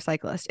you're a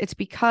paracyclist. It's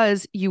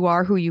because you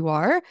are who you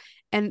are.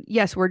 And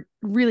yes, we're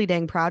really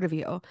dang proud of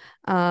you.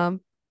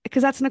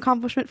 Because that's an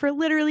accomplishment for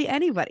literally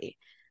anybody.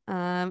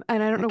 And I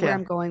don't know where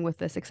I'm going with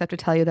this, except to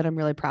tell you that I'm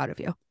really proud of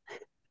you.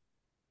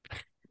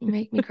 You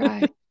make me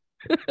cry.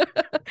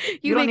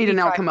 You don't need an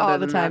outcome all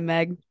the time,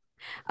 Meg.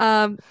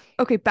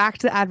 Okay, back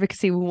to the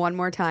advocacy one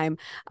more time.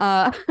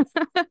 I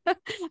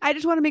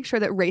just want to make sure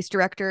that race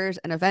directors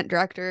and event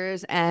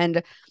directors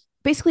and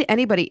basically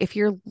anybody, if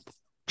you're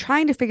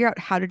trying to figure out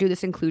how to do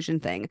this inclusion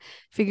thing,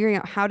 figuring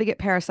out how to get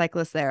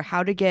paracyclists there,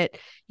 how to get,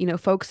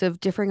 folks of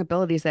differing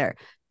abilities there,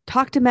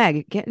 talk to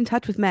Meg, get in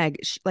touch with Meg.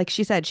 Like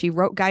she said, she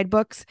wrote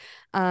guidebooks,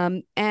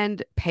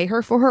 and pay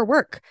her for her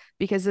work,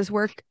 because this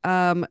work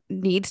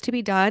needs to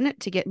be done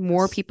to get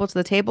more people to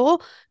the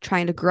table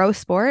trying to grow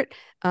sport.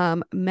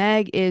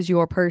 Meg is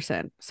your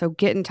person. So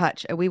get in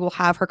touch, and we will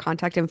have her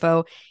contact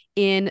info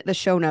in the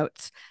show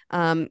notes.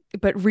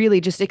 But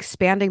really just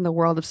expanding the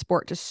world of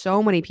sport to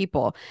so many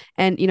people.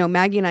 And,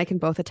 Maggie and I can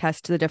both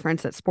attest to the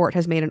difference that sport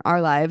has made in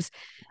our lives,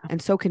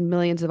 and so can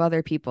millions of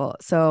other people.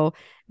 So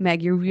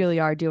Meg, you really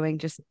are doing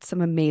just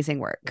some amazing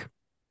work.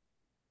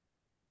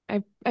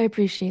 I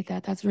appreciate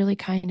that. That's really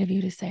kind of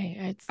you to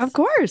say. Of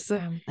course.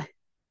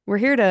 We're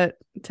here to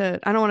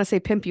I don't want to say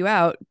pimp you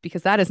out,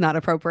 because that is not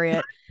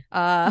appropriate.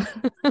 We'll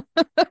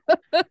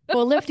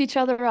lift each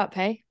other up,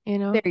 hey?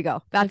 There you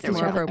go. That's the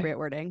more appropriate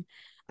wording.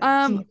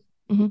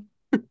 You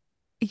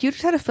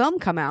just had a film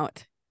come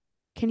out.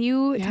 Can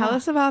you tell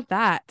us about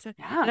that?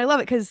 Yeah. And I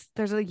love it because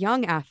there's a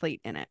young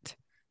athlete in it.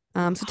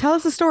 So tell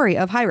us the story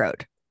of High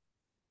Road.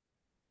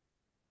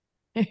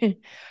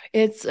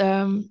 It's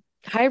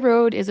High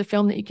Road is a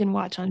film that you can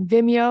watch on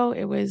Vimeo.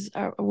 It was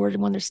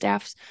awarded one of their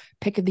staff's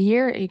pick of the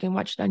year. You can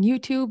watch it on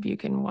YouTube. You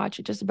can watch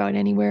it just about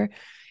anywhere.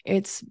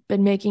 It's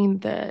been making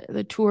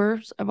the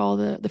tours of all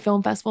the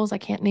film festivals. I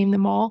can't name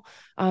them all.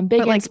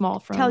 Big and small.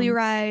 From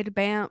Telluride,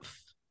 Banff.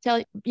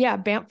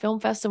 Banff Film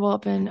Festival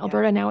up in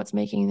Alberta. Yeah. Now it's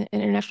making an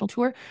international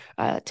tour.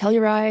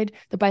 Telluride,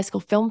 the Bicycle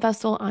Film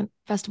Festival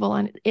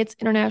on its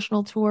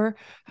international tour.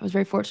 I was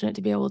very fortunate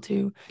to be able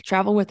to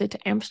travel with it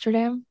to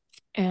Amsterdam,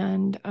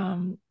 and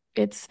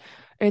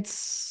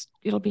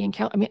it'll be in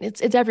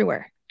it's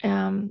everywhere.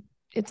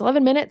 it's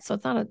 11 minutes, so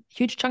it's not a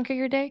huge chunk of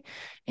your day,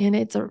 and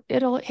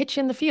it'll hit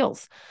you in the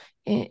feels.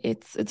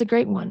 It's a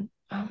great one.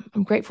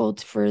 I'm grateful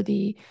for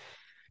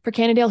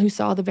Cannondale, who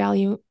saw the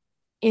value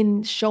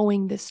in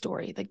showing this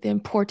story, like the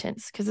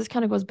importance, because this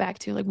kind of goes back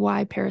to like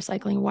why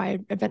paracycling, why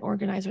event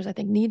organizers I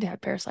think need to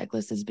have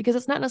paracyclists, is because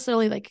it's not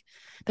necessarily like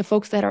the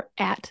folks that are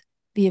at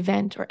the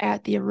event or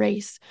at the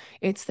race.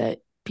 It's that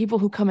people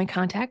who come in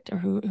contact or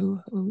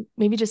who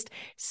maybe just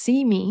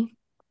see me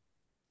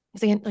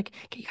saying like,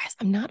 okay, you guys,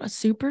 I'm not a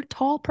super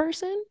tall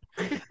person.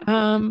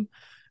 I'm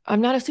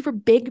not a super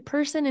big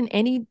person in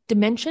any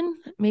dimension.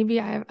 Maybe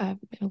I have a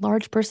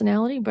large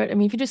personality, but I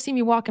mean, if you just see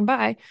me walking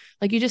by,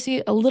 like you just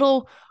see a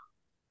little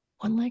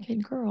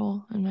one-legged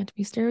girl. I'm not to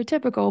be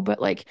stereotypical,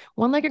 but like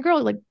one-legged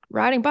girl, like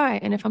riding by.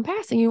 And if I'm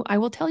passing you, I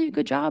will tell you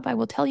good job. I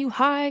will tell you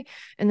hi,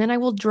 and then I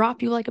will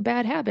drop you like a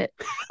bad habit.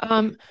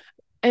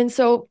 And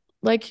so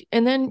like,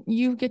 and then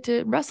you get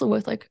to wrestle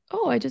with like,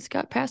 oh, I just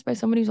got passed by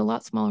somebody who's a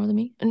lot smaller than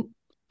me. And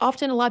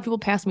often a lot of people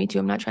pass me too.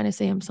 I'm not trying to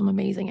say I'm some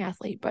amazing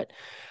athlete, but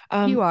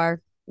You are.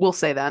 We'll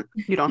say that.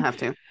 You don't have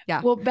to.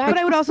 Yeah. well, But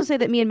I would also say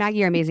that me and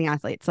Maggie are amazing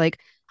athletes. Like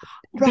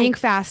being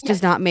fast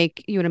does not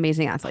make you an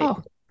amazing athlete.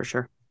 Oh, For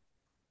sure.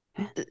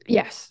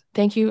 yes.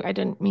 Thank you. I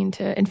didn't mean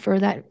to infer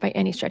that by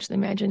any stretch of the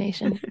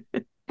imagination.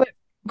 But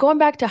going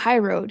back to High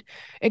Road,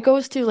 it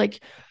goes to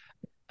like,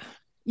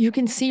 you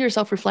can see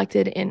yourself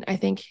reflected in, I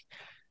think,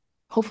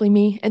 hopefully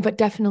me, but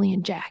definitely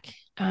in Jack.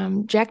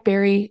 Jack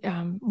Barry,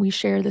 we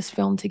share this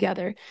film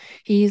together.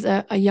 He's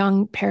a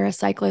young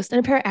paracyclist and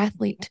a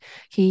para-athlete.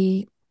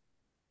 He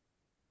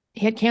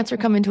had cancer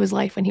come into his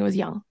life when he was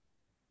young.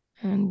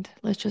 And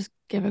let's just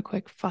give a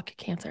quick fuck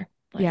cancer.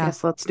 Like, Yeah.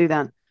 Yes, let's do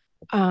that.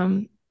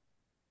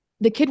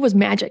 The kid was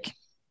magic.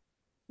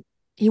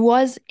 He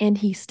was, and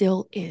he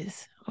still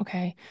is.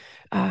 Okay.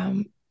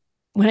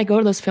 When I go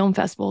to those film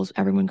festivals,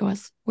 everyone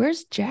goes,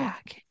 "Where's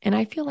Jack?" And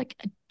I feel like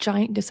a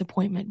giant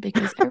disappointment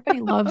because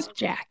everybody loves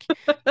Jack.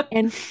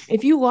 And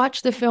if you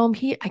watch the film,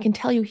 I can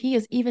tell you, he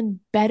is even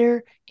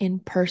better in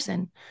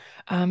person.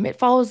 It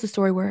follows the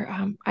story where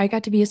I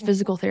got to be his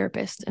physical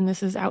therapist, and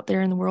this is out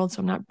there in the world, so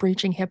I'm not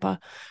breaching HIPAA.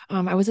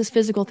 I was his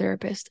physical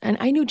therapist, and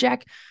I knew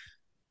Jack.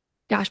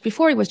 Gosh,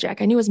 before he was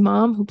Jack, I knew his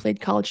mom who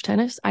played college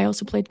tennis. I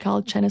also played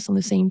college tennis on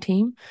the same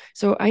team.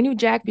 So I knew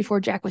Jack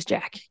before Jack was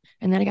Jack.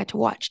 And then I got to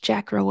watch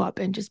Jack grow up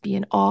and just be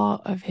in awe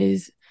of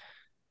him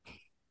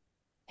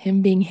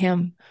being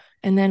him.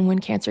 And then when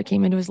cancer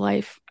came into his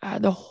life,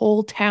 the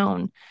whole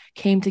town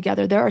came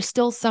together. There are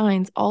still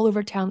signs all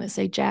over town that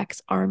say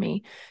Jack's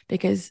Army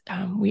because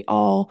we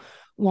all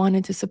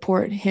wanted to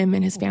support him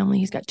and his family.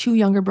 He's got 2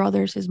 younger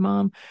brothers. His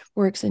mom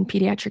works in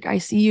pediatric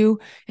ICU,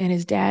 and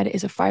his dad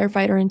is a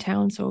firefighter in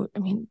town. So, I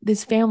mean,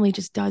 this family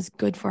just does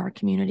good for our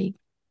community.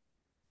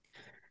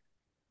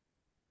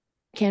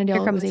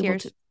 Cannondale was able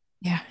to,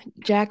 yeah.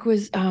 Jack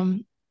was,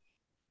 the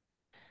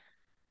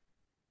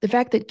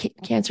fact that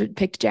cancer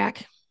picked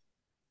Jack,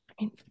 I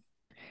mean,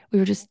 we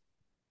were just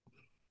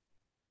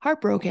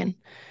heartbroken.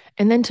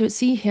 And then to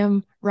see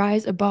him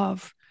rise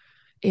above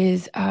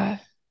is,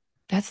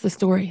 that's the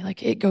story.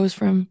 Like it goes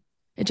from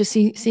it just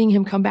seeing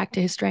him come back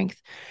to his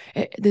strength.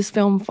 This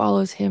film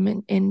follows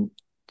him in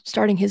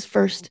starting his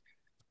first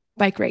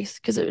bike race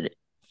because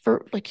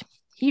for like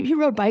he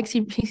rode bikes.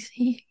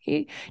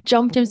 He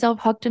jumped himself,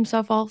 hucked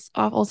himself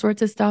all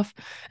sorts of stuff.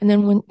 And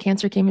then when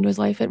cancer came into his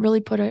life, it really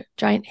put a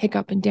giant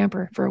hiccup and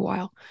damper for a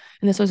while.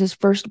 And this was his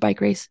first bike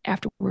race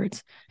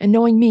afterwards. And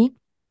knowing me,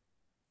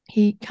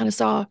 he kind of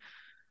saw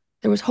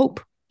there was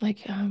hope. Like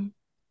I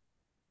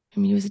mean,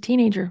 he was a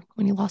teenager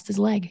when he lost his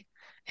leg.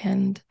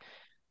 And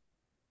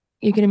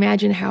you can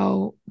imagine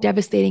how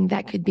devastating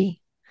that could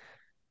be.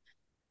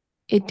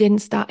 It didn't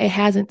stop. It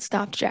hasn't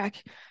stopped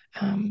Jack.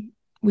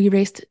 We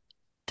raced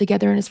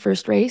together in his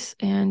first race,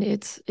 and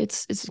it's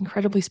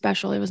incredibly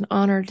special. It was an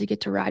honor to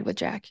get to ride with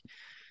Jack.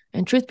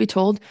 And truth be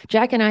told,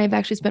 Jack and I have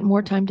actually spent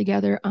more time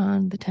together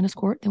on the tennis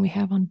court than we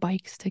have on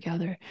bikes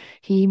together.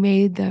 He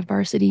made the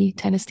varsity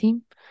tennis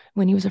team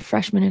when he was a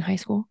freshman in high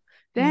school.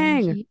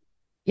 Dang.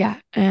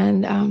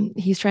 And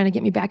he's trying to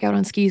get me back out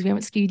on skis. We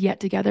haven't skied yet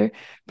together,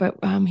 but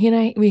he and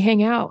I, we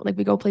hang out. Like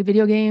we go play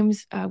video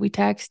games, we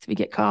text, we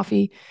get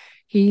coffee.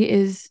 He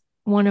is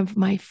one of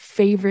my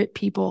favorite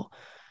people.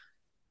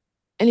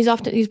 And he's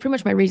pretty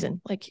much my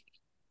reason. Like,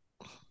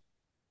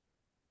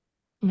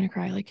 I'm going to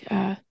cry. Like,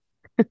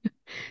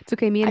 it's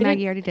okay. Me and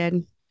Maggie already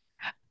did.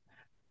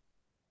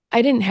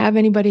 I didn't have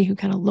anybody who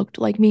kind of looked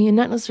like me, and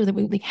not necessarily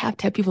that we have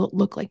to have people that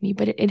look like me,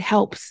 but it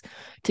helps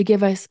to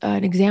give us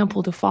an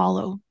example to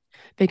follow.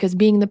 Because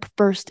being the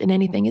first in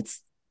anything,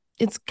 it's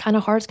kind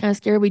of hard, it's kind of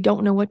scary. We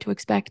don't know what to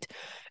expect.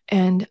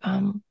 And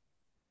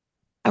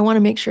I want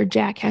to make sure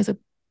Jack has a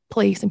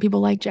place, and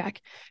people like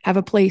Jack have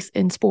a place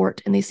in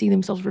sport, and they see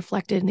themselves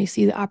reflected, and they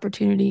see the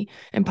opportunity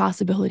and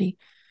possibility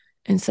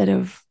instead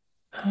of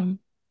kind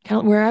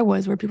of where I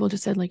was, where people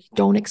just said, like,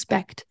 don't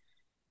expect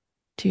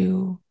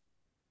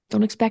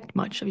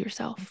much of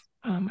yourself.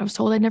 I was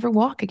told I'd never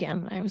walk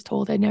again. I was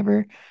told I'd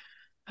never,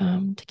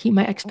 to keep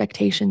my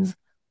expectations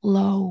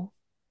low.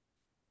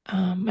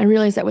 I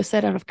realized that was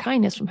said out of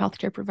kindness from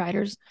healthcare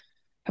providers,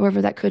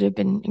 However, that could have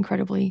been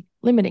incredibly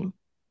limiting.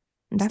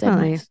 Instead,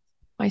 Definitely.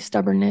 my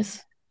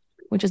stubbornness,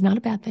 which is not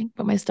a bad thing,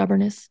 but my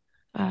stubbornness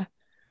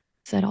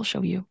said, I'll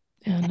show you.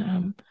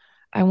 And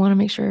I want to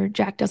make sure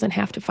Jack doesn't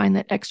have to find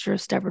that extra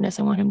stubbornness.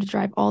 I want him to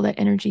drive all that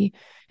energy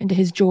into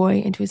his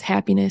joy, into his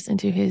happiness,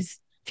 into his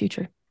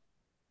future.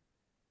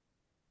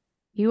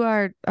 You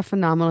are a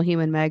phenomenal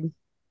human, Meg.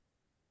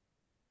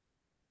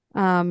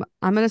 I'm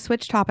going to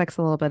switch topics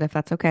a little bit if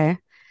that's okay.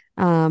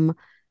 Can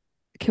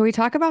we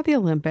talk about the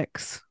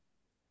Olympics?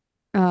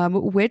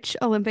 Which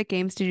Olympic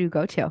Games did you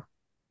go to?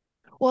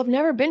 Well, I've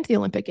never been to the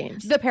Olympic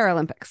Games. The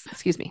Paralympics,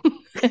 excuse me.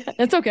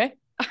 That's okay.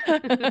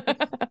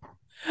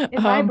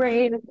 In my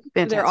brain,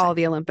 They're all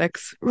the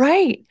Olympics.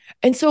 Right.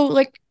 And so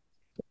like,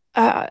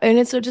 and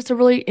it's just a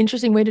really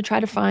interesting way to try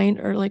to find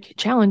or like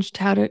challenge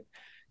to how to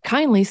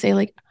kindly say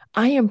like,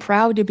 I am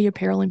proud to be a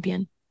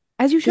Paralympian.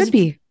 As you should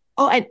be.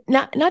 Oh, and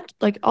not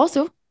like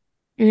also,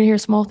 you're gonna hear a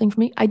small thing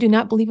from me. I do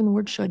not believe in the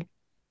word should.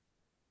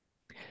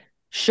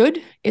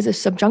 Should is a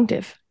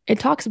subjunctive. It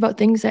talks about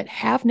things that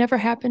have never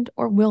happened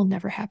or will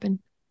never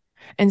happen.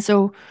 And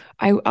so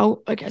I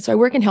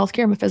work in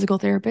healthcare. I'm a physical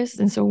therapist.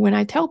 And so when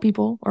I tell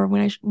people or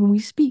when we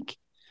speak,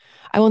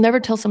 I will never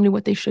tell somebody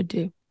what they should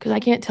do because I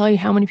can't tell you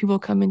how many people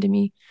come into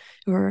me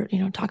who are,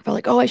 talk about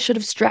like, oh, I should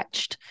have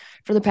stretched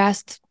for the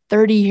past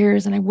 30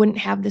 years and I wouldn't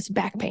have this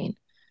back pain.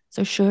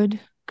 So should,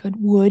 could,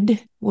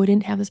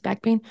 wouldn't have this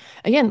back pain.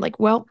 Again, like,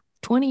 well,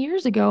 20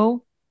 years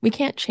ago, we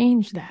can't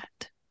change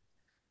that.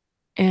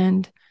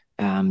 And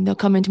they'll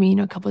come into me,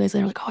 a couple of days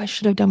later, like, oh, I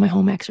should have done my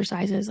home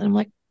exercises. And I'm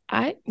like,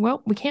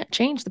 we can't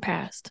change the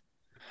past.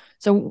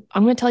 So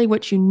I'm going to tell you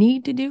what you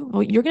need to do.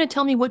 Well, you're going to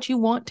tell me what you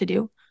want to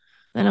do.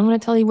 Then I'm going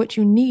to tell you what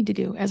you need to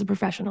do as a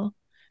professional.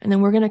 And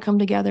then we're going to come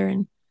together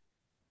and,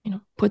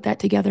 put that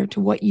together to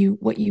what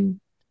you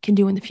can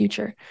do in the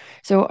future.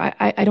 So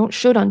I don't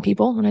should on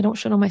people and I don't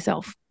should on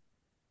myself.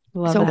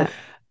 Love so,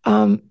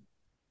 that.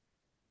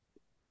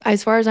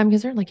 As far as I'm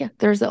concerned, like, yeah,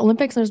 there's the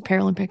Olympics, and there's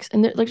Paralympics,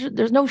 and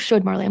there's no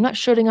should, Marley. I'm not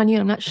shoulding on you.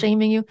 I'm not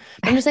shaming you.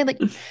 I'm just saying, like,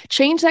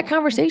 change that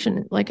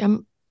conversation. Like,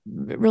 I'm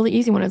really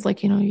easy when it's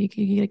like, you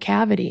get a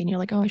cavity and you're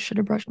like, oh, I should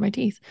have brushed my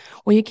teeth.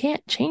 Well, you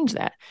can't change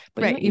that.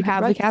 But right. You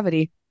have the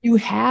cavity. You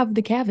have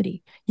the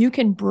cavity. You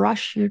can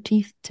brush your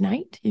teeth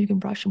tonight. You can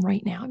brush them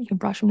right now. You can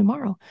brush them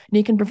tomorrow. And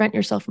you can prevent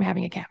yourself from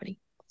having a cavity.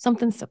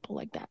 Something simple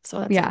like that. So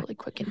that's a really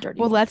quick and dirty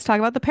Well, let's talk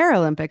about the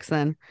Paralympics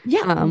then.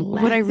 Yeah.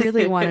 What I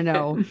really want to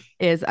know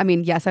is, I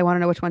mean, yes, I want to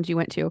know which ones you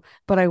went to,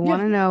 but I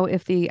want to know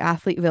if the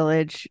athlete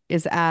village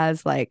is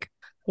as like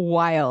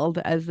wild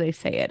as they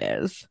say it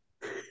is.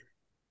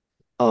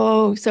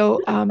 Oh, so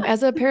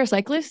as a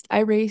paracyclist, I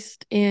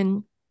raced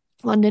in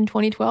London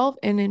 2012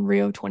 and in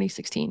Rio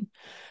 2016.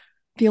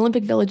 The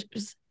Olympic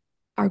villages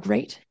are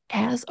great,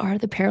 as are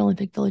the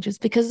Paralympic villages,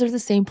 because they're the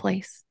same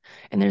place.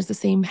 And there's the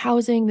same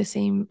housing, the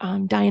same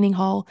dining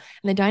hall.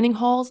 And the dining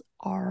halls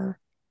are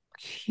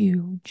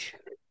huge.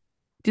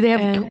 Do they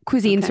have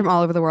cuisines from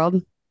all over the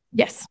world?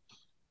 Yes.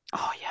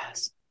 Oh,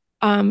 yes.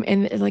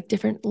 And like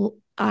different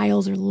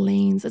aisles or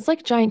lanes. It's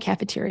like a giant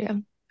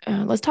cafeteria.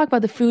 Let's talk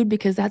about the food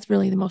because that's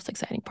really the most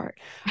exciting part.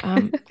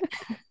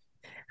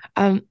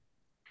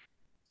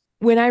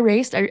 When I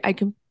raced, I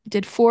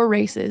did 4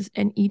 races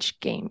in each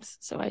games.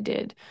 So I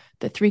did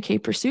the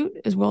 3K pursuit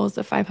as well as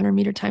the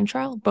 500-meter time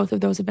trial. Both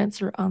of those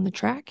events are on the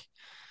track,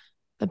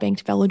 the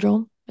banked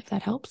velodrome, if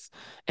that helps.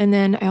 And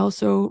then I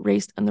also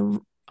raced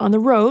on the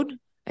road.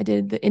 I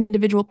did the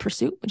individual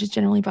pursuit, which is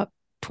generally about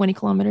 20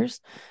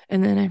 kilometers.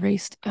 And then I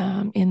raced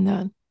in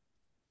the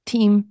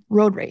team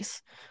road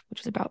race, which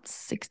is about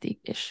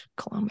 60-ish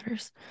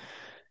kilometers.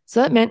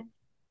 So that meant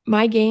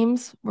my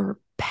games were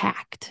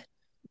packed.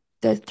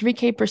 The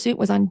 3K pursuit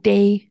was on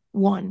day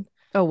 1.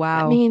 Oh,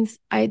 wow. That means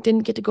I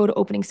didn't get to go to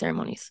opening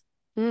ceremonies.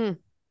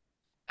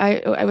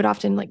 I would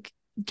often like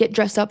get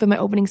dressed up in my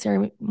opening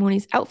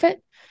ceremonies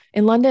outfit.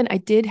 In London, I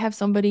did have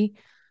somebody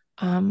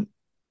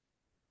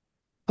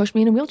push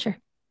me in a wheelchair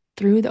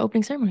through the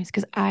opening ceremonies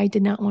because I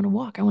did not want to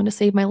walk. I wanted to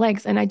save my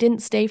legs, and I didn't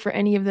stay for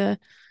any of the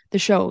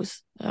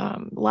shows. A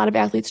lot of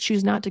athletes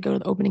choose not to go to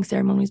the opening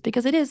ceremonies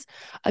because it is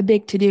a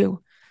big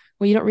to-do.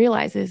 What you don't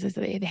realize is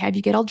they have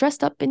you get all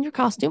dressed up in your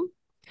costume,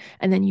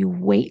 and then you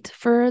wait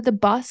for the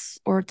bus,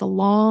 or it's a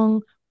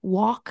long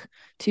walk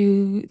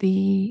to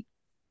the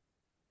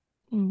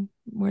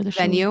where the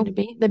show is going to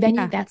be. The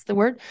venue, that's the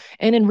word.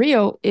 And in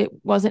Rio, it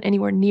wasn't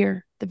anywhere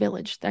near the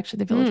village. Actually,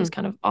 the village was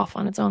kind of off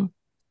on its own.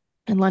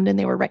 In London,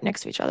 they were right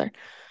next to each other.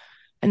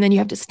 And then you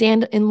have to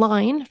stand in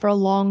line for a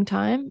long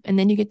time. And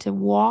then you get to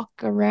walk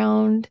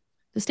around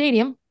the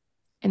stadium.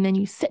 And then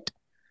you sit.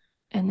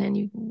 And then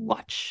you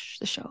watch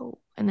the show.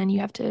 And then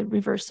you have to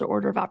reverse the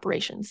order of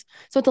operations.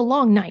 So it's a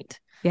long night.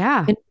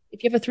 Yeah. And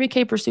if you have a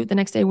 3K pursuit the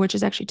next day, which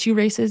is actually 2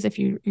 races, if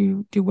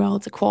you do well,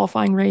 it's a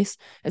qualifying race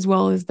as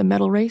well as the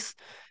medal race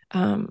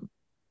in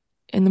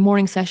the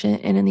morning session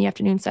and in the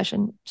afternoon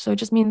session. So it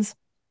just means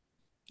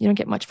you don't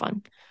get much fun.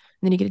 And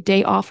then you get a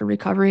day off for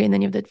recovery, and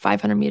then you have the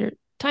 500-meter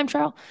time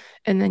trial.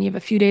 And then you have a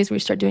few days where you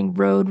start doing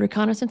road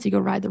reconnaissance. You go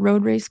ride the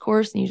road race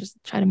course and you just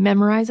try to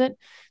memorize it.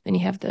 Then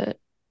you have the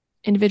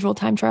individual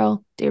time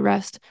trial, day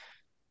rest,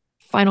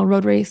 final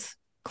road race,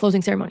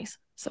 closing ceremonies.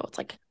 So it's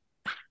like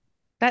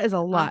That is a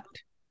lot.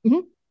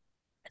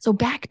 So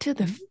back to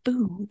the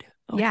food.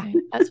 Okay. Yeah.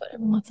 That's what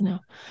everyone wants to know.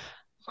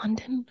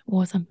 London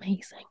was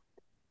amazing.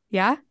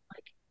 Yeah.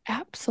 Like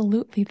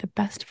absolutely the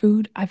best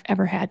food I've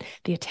ever had.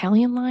 The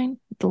Italian line,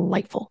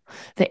 delightful.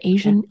 The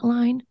Asian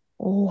line,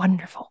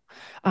 wonderful.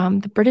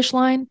 The British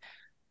line,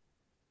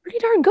 pretty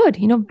darn good.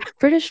 You know,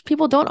 British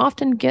people don't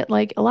often get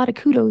like a lot of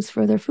kudos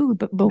for their food,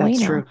 but That's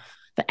bueno. true.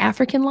 The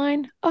African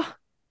line, Oh,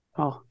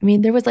 I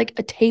mean, there was like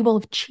a table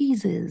of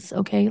cheeses,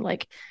 okay?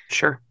 Like,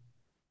 sure.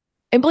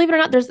 and believe it or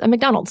not, there's a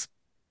McDonald's.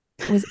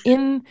 It was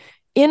in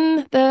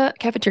the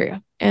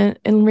cafeteria. And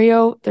in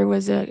Rio, there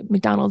was a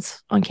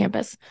McDonald's on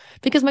campus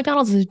because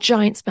McDonald's is a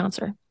giant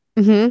sponsor.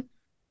 Mm-hmm.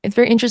 It's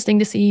very interesting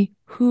to see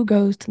who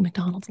goes to the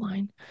McDonald's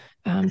line.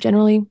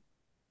 Generally,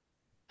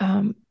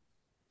 kind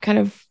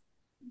of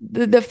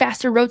the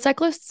faster road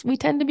cyclists, we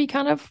tend to be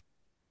kind of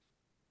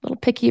a little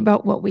picky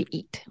about what we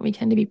eat. We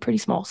tend to be pretty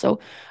small. So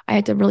I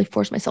had to really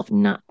force myself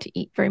not to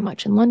eat very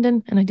much in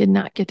London, and I did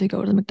not get to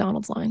go to the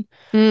McDonald's line.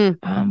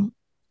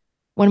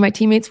 One of my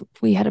teammates,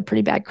 we had a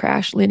pretty bad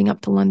crash leading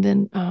up to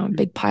London,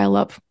 big pile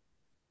up.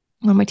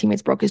 One of my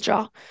teammates broke his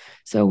jaw.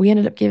 So we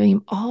ended up giving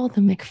him all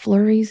the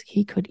McFlurries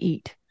he could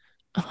eat.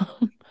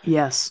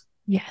 Yes.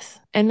 Yes.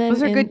 And then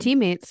those are good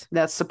teammates.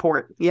 That's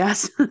support.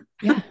 Yes.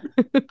 Yeah.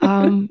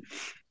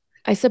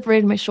 I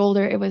separated my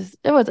shoulder. It was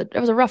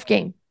a rough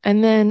game.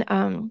 And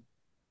then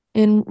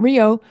in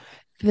Rio,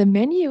 the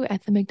menu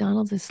at the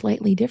McDonald's is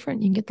slightly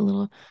different. You can get the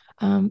little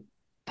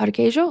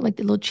parquejo, like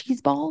the little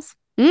cheese balls.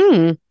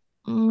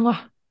 Mwah,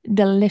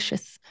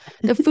 delicious.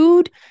 The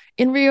food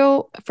in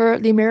Rio for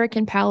the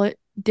American palate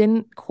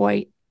didn't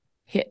quite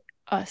hit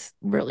us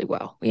really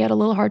well. We had a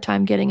little hard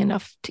time getting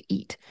enough to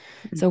eat.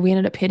 So we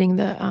ended up hitting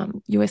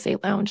the USA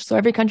lounge. So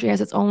every country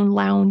has its own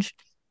lounge.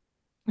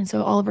 And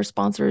so all of our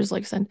sponsors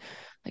like send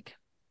like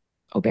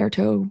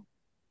Oberto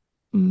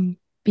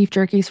beef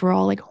jerkies. We're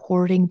all like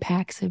hoarding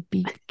packs of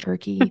beef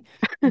jerky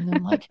and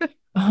then like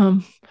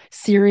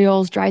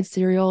cereals, dried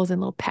cereals and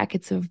little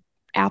packets of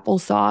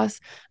applesauce.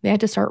 They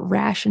had to start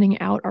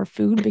rationing out our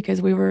food because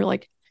we were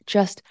like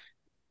just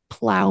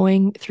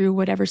plowing through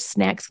whatever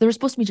snacks. They were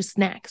supposed to be just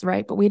snacks,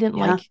 right? But we didn't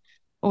like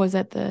what was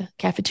at the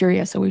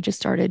cafeteria. So we just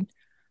started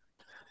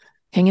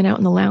hanging out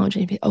in the lounge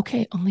and be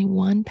okay, only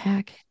one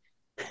pack.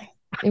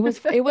 It was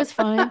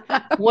fine.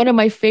 One of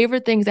my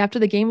favorite things after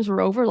the games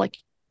were over, like,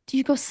 did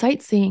you go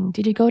sightseeing?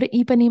 Did you go to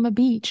Ipanema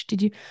Beach?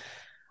 Some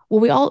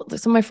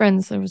of my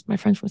friends, there was my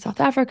friends from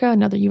South Africa,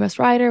 another US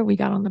rider. We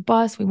got on the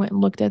bus. We went and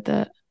looked at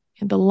the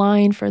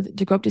line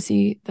to go up to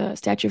see the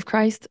Statue of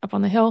Christ up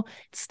on the hill.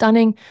 It's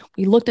stunning.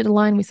 We looked at the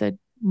line. We said,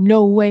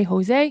 no way,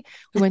 Jose.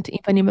 We went to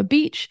Ipanema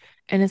Beach.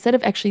 And instead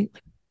of actually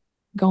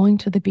going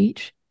to the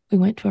beach, we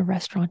went to a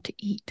restaurant to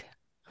eat.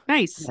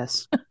 Nice.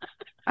 Yes.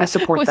 I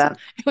support that.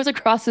 It was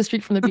across the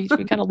street from the beach.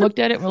 We kind of looked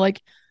at it. We're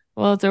like,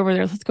 well, it's over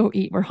there. Let's go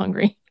eat. We're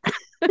hungry.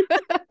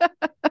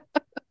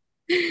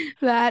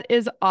 That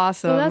is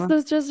awesome. So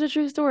that's just a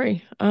true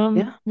story.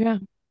 Yeah.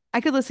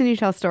 I could listen to you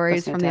tell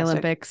stories from the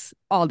Olympics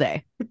all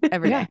day,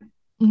 every day.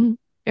 Mm-hmm.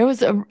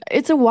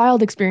 It's a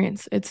wild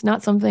experience. It's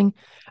not something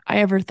I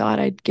ever thought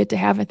I'd get to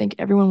have. I think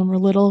everyone when we're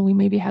little, we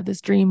maybe have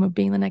this dream of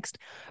being the next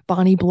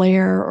Bonnie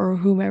Blair or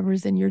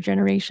whomever's in your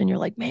generation. You're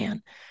like,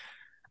 man,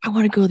 I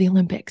want to go to the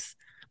Olympics.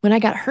 When I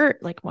got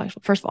hurt, like, well,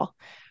 first of all,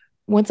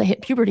 once I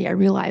hit puberty, I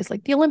realized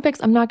like the Olympics,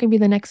 I'm not going to be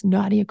the next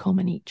Nadia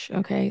Comaneci.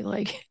 Okay.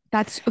 Like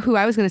that's who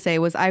I was going to say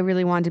was I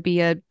really wanted to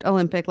be a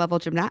Olympic level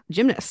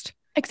gymnast.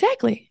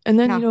 Exactly. And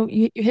then,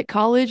 you hit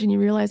college and you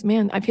realize,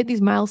 man, I've hit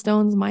these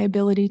milestones. My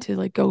ability to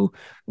like go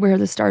wear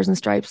the stars and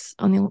stripes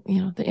on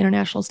the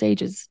international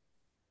stage is,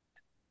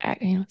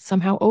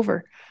 somehow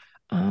over.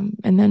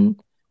 And then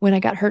when I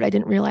got hurt, I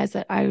didn't realize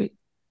that I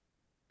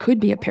could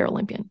be a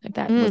Paralympian, if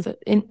that was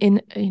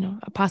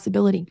a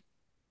possibility.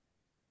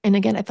 And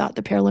again, I thought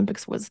the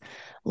Paralympics was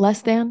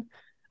less than.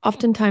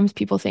 Oftentimes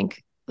people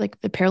think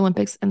like the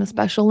Paralympics and the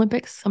Special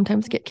Olympics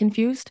sometimes get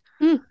confused.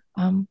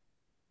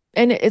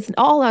 And it's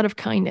all out of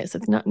kindness.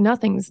 It's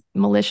nothing's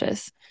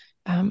malicious.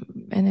 And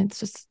it's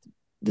just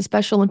the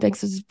Special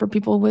Olympics is for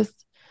people with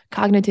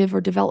cognitive or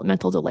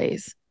developmental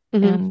delays.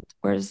 And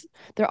whereas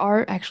there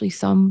are actually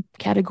some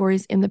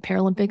categories in the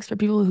Paralympics for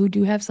people who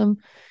do have some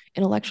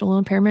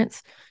intellectual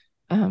impairments.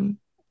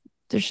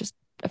 There's just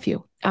a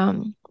few.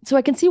 So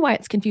I can see why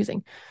it's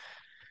confusing.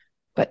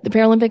 But the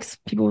Paralympics,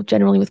 people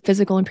generally with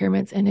physical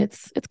impairments, and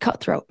it's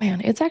cutthroat,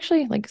 man. It's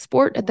actually like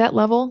sport at that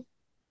level.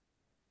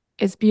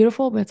 It's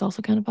beautiful, but it's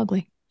also kind of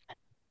ugly.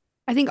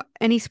 I think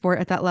any sport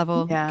at that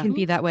level can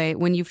be that way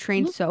when you've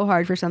trained so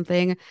hard for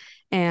something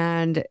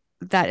and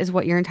that is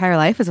what your entire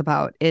life is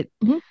about. It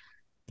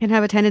can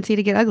have a tendency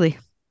to get ugly.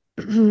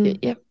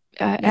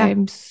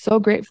 I'm so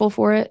grateful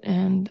for it.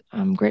 And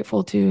I'm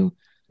grateful to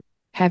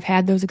have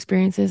had those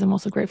experiences. I'm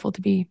also grateful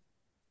to be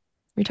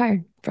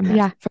retired from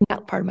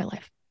that part of my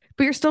life.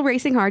 But you're still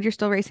racing hard. You're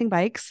still racing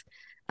bikes.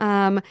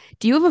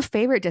 Do you have a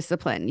favorite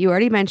discipline? You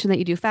already mentioned that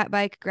you do fat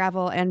bike,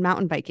 gravel, and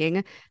mountain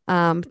biking.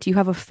 Do you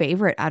have a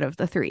favorite out of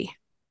the three?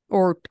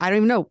 Or I don't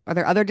even know. Are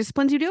there other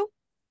disciplines you do?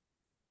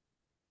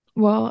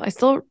 Well,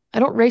 I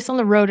don't race on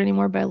the road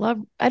anymore, but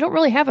I don't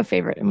really have a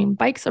favorite. I mean,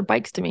 bikes are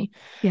bikes to me.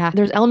 Yeah.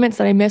 There's elements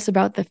that I miss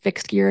about the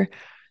fixed gear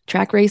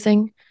track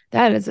racing.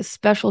 That is a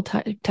special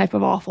type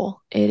of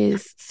awful. It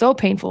is so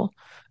painful.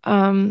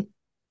 Um,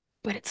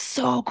 but it's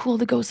so cool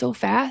to go so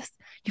fast.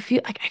 I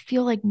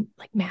feel like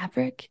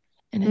Maverick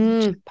and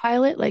a jet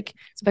pilot, like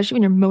especially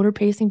when you're motor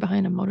pacing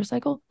behind a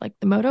motorcycle, like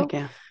the moto. Heck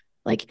yeah.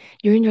 Like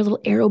you're in your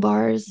little aero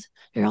bars,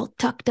 you're all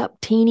tucked up,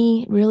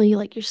 teeny, really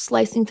like you're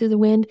slicing through the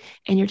wind,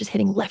 and you're just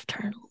hitting left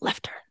turn,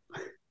 left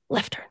turn,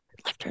 left turn,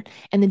 left turn.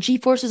 And the G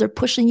forces are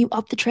pushing you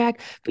up the track,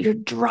 but you're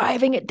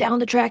driving it down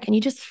the track, and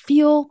you just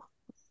feel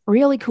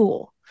really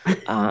cool.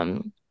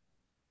 Same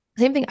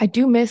thing. I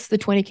do miss the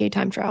 20K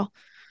time trial.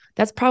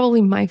 That's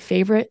probably my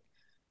favorite.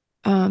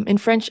 In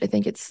French, I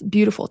think it's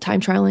beautiful.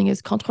 Time trialing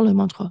is contre la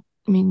montre,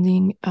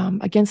 meaning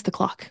against the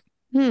clock.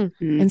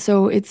 And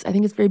so I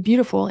think it's very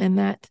beautiful in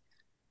that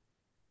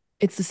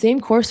it's the same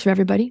course for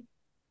everybody.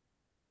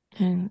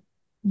 And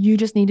you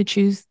just need to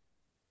choose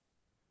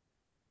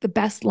the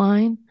best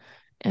line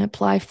and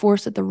apply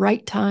force at the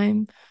right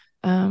time.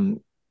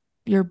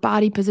 Your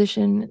body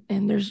position,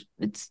 and there's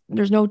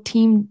no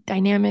team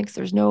dynamics,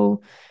 there's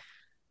no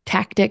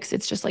tactics.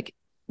 It's just like,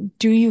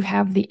 do you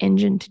have the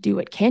engine to do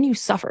it? Can you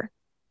suffer?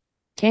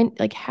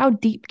 How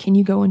deep can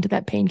you go into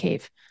that pain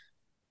cave?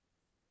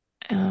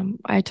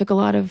 I took a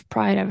lot of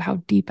pride of how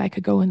deep I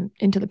could go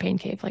into the pain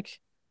cave. Like,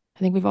 I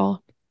think we've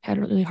all had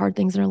really hard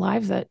things in our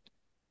lives that,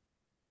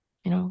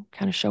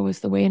 kind of show us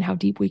the way and how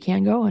deep we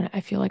can go. And I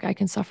feel like I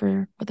can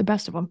suffer with the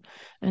best of them.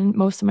 And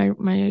most of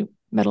my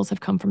medals have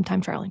come from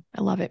time trialing.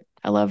 I love it.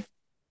 I love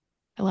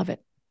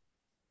it.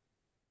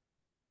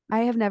 I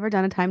have never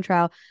done a time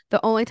trial. The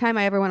only time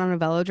I ever went on a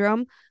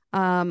velodrome.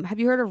 Have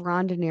you heard of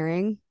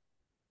rondineering?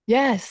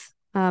 Yes.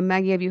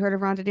 Maggie, have you heard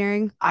of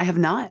rondineering? I have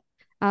not.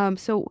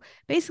 So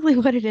basically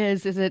what it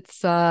is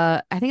it's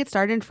I think it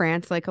started in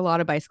France, like a lot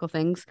of bicycle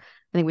things.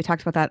 I think we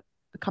talked about that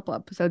a couple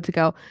episodes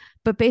ago.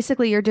 But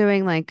basically you're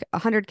doing like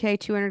 100K,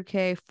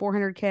 200K,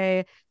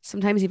 400K,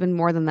 sometimes even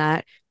more than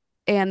that.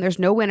 And there's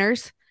no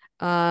winners.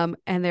 And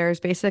there's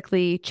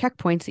basically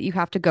checkpoints that you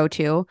have to go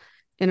to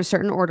in a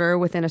certain order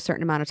within a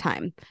certain amount of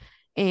time.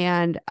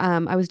 And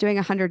I was doing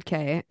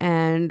 100K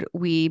and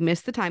we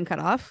missed the time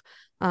cutoff.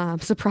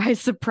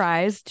 Surprise,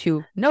 surprise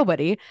to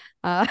nobody.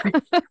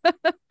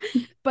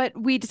 But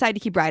we decided to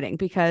keep riding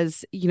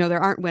because,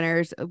 there aren't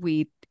winners.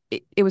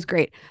 It was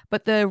great.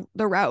 But the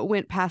route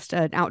went past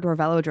an outdoor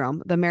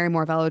velodrome, the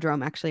Marymore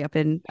Velodrome, actually up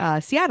in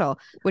Seattle,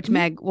 which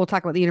Meg, we'll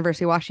talk about the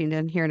University of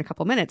Washington here in a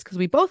couple minutes because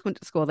we both went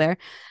to school there.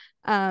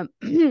 And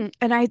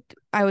I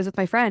was with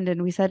my friend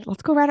and we said,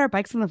 let's go ride our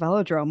bikes on the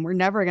velodrome. We're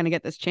never going to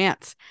get this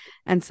chance.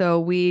 And so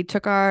we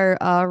took our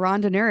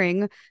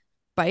rondineering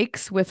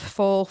bikes with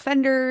full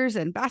fenders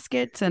and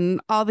baskets and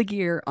all the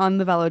gear on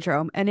the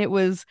velodrome. And it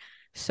was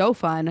so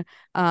fun.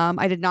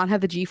 I did not have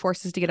the G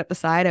forces to get up the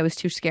side. I was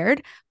too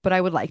scared, but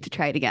I would like to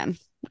try it again.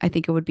 I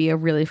think it would be a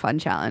really fun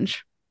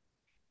challenge.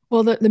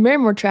 Well, the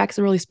Marymore track is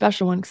a really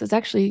special one because it's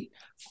actually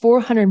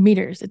 400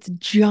 meters. It's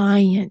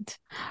giant.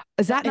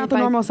 Is that not the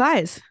normal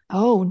size?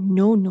 Oh,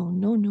 no. No.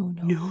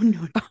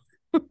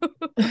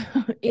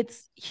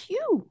 It's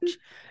huge.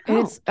 And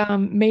it's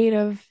made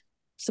of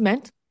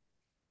cement.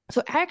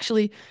 So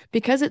actually,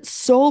 because it's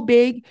so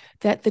big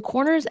that the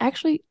corners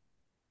actually,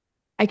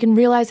 I can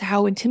realize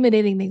how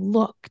intimidating they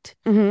looked.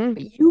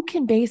 But you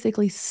can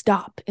basically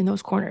stop in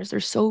those corners. They're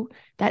so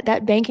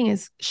that banking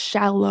is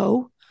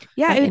shallow.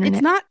 Yeah,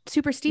 it's not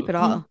super steep at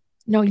all.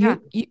 No,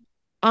 you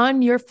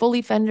on your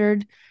fully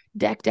fendered,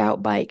 decked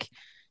out bike,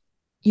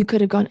 you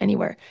could have gone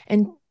anywhere.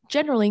 And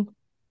generally,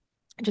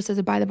 just as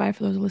a by the by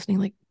for those listening,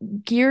 like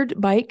geared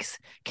bikes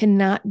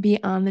cannot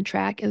be on the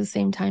track at the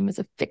same time as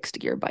a fixed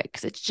gear bike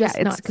because it's just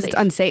not safe. It's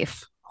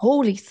unsafe.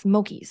 Holy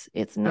smokies,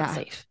 it's not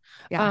safe.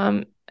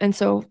 Yeah. And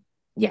so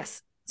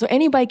yes, so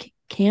any bike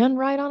can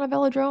ride on a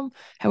velodrome.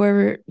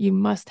 However, you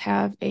must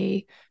have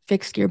a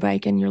fixed gear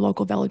bike, and your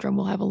local velodrome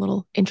will have a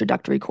little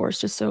introductory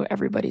course just so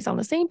everybody's on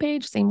the same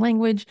page, same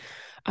language.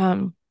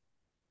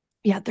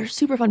 Yeah, they're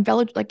super fun.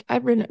 Like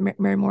I've ridden at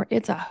Marymore,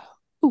 it's a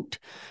hoot.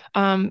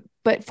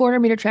 But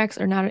 400-meter tracks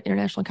are not an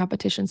international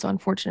competition, so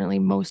unfortunately,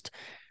 most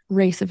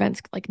race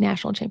events like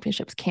national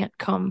championships can't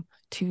come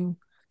to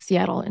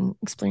Seattle and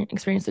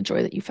experience the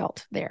joy that you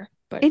felt there.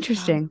 But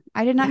interesting,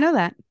 I did not know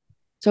that.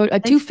 So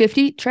a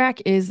 250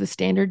 track is the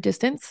standard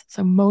distance.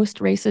 So most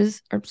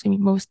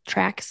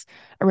tracks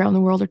around the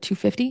world are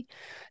 250.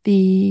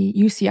 The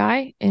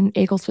UCI in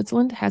Egel,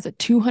 Switzerland has a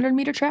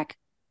 200-meter track.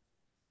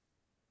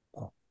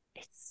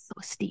 It's so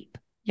steep.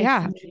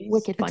 Yeah, it's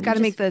wicked fun. It's got to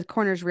make the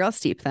corners real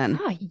steep then.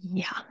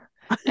 Yeah.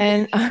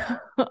 And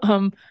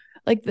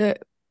like the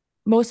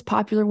most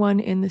popular one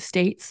in the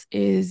States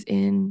is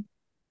in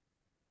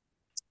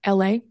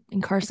LA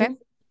in Carson. Okay.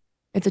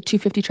 It's a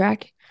 250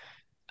 track.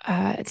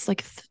 It's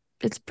like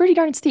it's pretty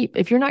darn steep.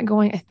 If you're not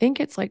going, I think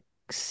it's like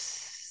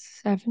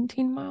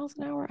 17 miles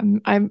an hour.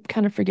 I'm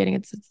kind of forgetting.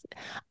 It's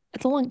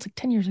like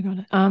 10 years ago.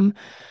 I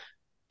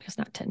guess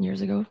not 10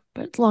 years ago,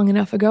 but it's long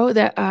enough ago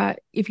that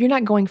if you're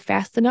not going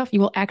fast enough, you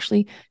will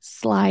actually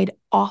slide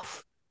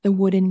off the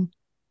wooden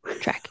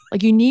track.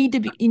 Like you need to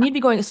be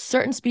going a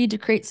certain speed to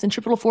create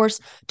centripetal force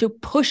to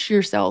push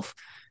yourself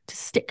to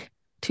stick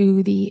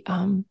to the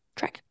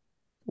track.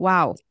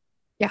 Wow.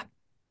 Yeah.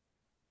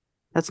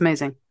 That's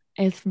amazing.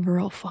 It's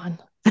real fun.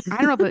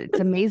 I don't know if it's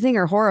amazing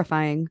or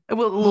horrifying. A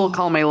little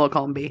column A, a little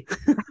column B.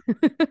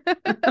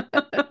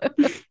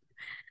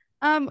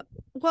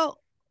 Well,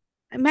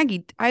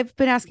 Maggie, I've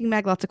been asking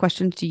Meg lots of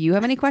questions. Do you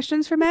have any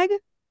questions for Meg?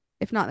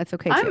 If not, that's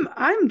okay too.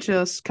 I'm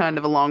just kind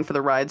of along for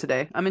the ride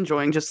today. I'm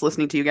enjoying just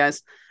listening to you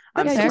guys.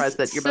 I'm Yeah, surprised just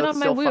that you're sit both on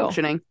my still wheel.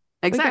 functioning.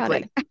 We got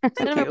Exactly. it.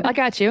 Thank you. I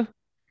got you.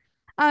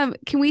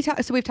 Can we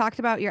talk? So we've talked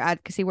about your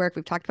advocacy work.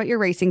 We've talked about your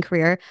racing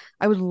career.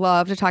 I would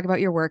love to talk about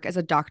your work as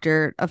a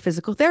doctor of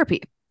physical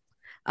therapy.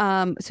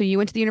 So you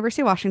went to the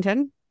University of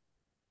Washington.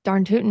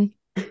 Darn tootin'.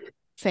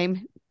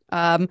 Same.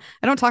 I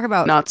don't talk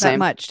about Not that same.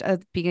 much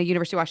being a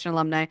University of Washington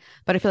alumni,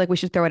 but I feel like we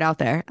should throw it out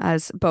there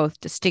as both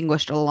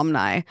distinguished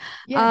alumni.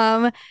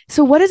 Yes.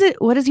 So what is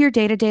it? What does your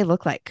day-to-day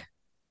look like?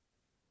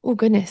 Oh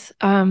goodness.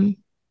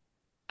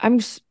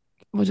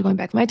 Was going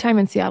back. My time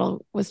in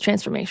Seattle was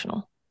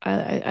transformational.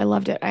 I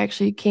loved it. I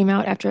actually came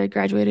out after I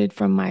graduated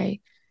from my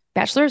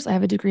bachelor's. I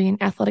have a degree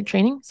in athletic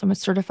training, so I'm a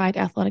certified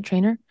athletic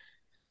trainer.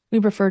 We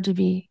prefer to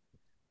be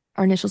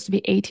our initials to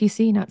be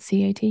ATC, not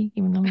CAT,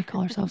 even though we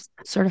call ourselves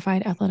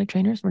certified athletic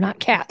trainers. We're not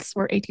cats,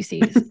 we're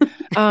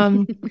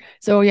ATCs.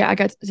 So yeah,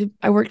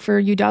 I worked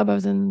for UW. I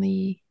was in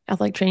the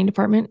athletic training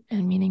department,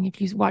 and meaning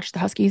if you watched the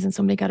Huskies and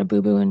somebody got a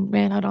boo-boo and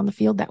ran out on the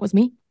field, that was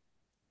me.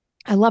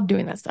 I love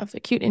doing that stuff.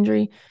 Acute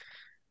injury,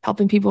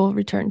 helping people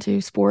return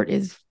to sport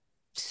is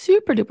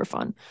super duper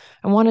fun.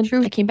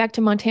 I came back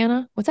to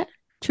Montana. What's that?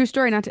 True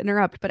story, not to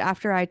interrupt, but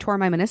after I tore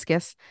my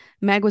meniscus,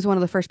 Meg was one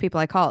of the first people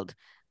I called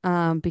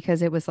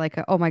because it was like,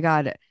 oh my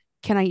God,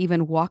 can I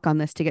even walk on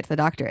this to get to the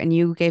doctor? And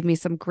you gave me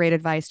some great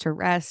advice to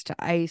rest, to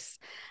ice.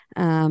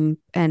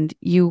 And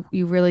you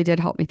really did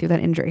help me through that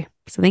injury.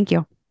 So thank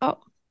you. Oh,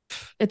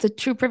 it's a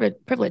true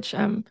privilege.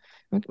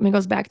 It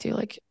goes back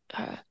to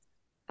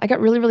I got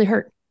really, really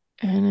hurt.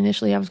 And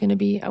initially I was going to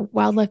be a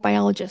wildlife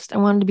biologist. I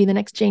wanted to be the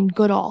next Jane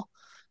Goodall,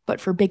 but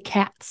for big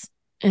cats.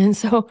 And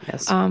so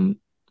Yes.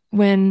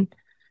 when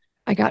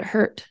I got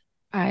hurt,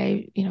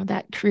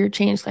 that career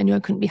changed. I knew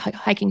I couldn't be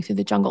hiking through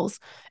the jungles.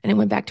 And it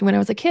went back to when I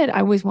was a kid. I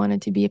always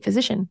wanted to be a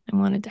physician and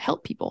wanted to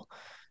help people.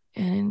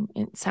 And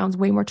it sounds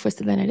way more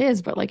twisted than it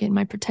is, but like in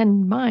my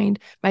pretend mind,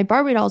 my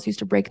Barbie dolls used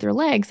to break their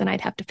legs and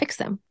I'd have to fix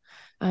them.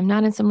 I'm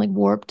not in some like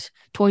warped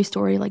Toy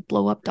Story, like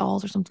blow up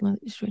dolls or something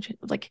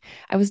like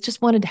I was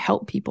just wanted to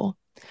help people.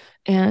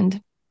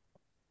 And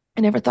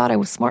I never thought I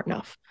was smart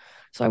enough.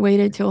 So I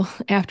waited till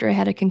after I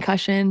had a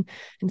concussion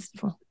and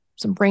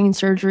some brain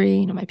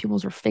surgery. My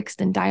pupils were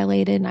fixed and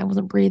dilated and I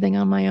wasn't breathing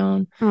on my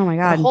own. Oh my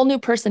God. A whole new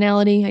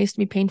personality. I used to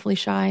be painfully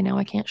shy. Now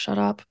I can't shut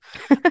up.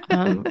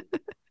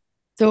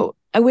 So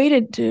I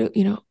waited to,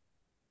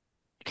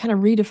 kind of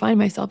redefine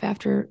myself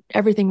after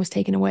everything was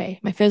taken away.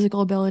 My physical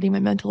ability, my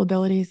mental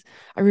abilities.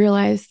 I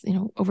realized,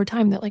 over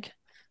time that like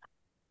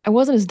I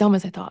wasn't as dumb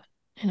as I thought,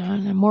 and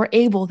I'm more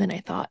able than I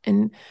thought,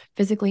 and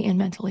physically and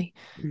mentally.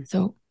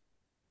 So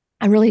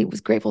I really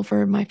was grateful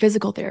for my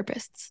physical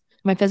therapists.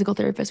 My physical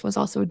therapist was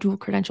also a dual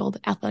credentialed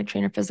athletic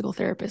trainer physical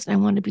therapist, and I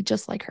wanted to be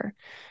just like her.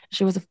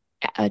 She was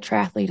a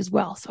triathlete as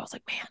well. So I was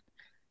like,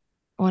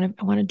 man,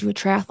 I want to do a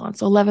triathlon.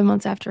 So 11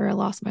 months after I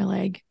lost my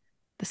leg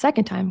the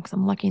second time, because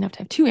I'm lucky enough to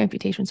have 2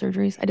 amputation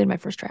surgeries, I did my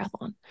first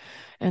triathlon.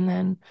 And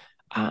then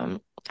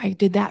I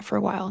did that for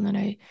a while. And then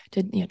I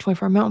did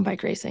 24-hour mountain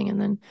bike racing.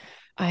 And then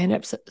I ended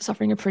up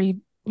suffering a pretty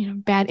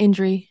bad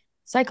injury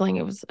cycling.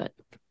 It was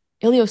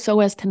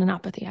iliopsoas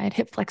tendinopathy. I had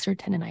hip flexor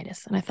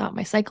tendonitis, and I thought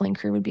my cycling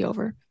career would be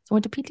over. So I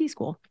went to PT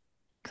school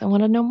because I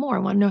wanted to know more. I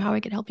wanted to know how I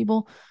could help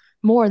people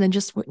more than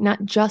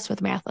not just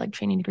with my athletic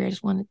training degree.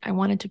 I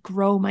wanted to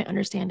grow my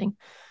understanding.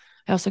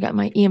 I also got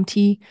my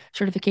EMT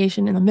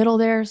certification in the middle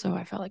there. So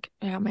I felt like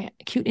I got my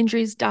acute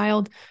injuries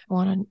dialed. I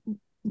want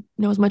to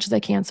know as much as I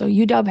can. So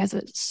UW has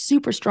a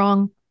super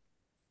strong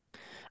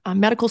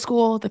medical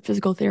school. The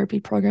physical therapy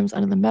programs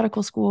under the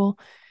medical school.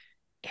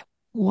 It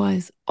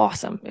was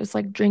awesome. It was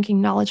like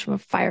drinking knowledge from a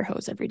fire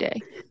hose every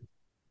day.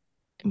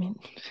 I mean,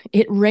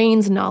 it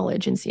rains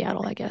knowledge in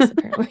Seattle, I guess,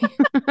 apparently.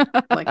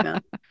 Like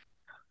that.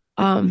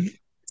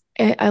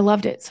 I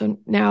loved it. So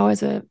now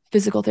as a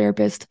physical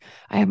therapist,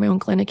 I have my own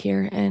clinic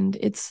here, and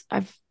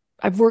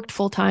I've worked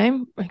full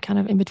time, kind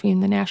of in between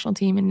the national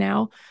team and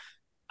now.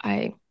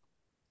 I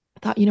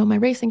thought, my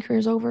racing career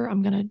is over.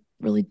 I'm going to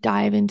really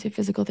dive into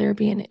physical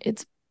therapy, and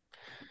it's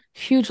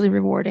hugely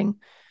rewarding.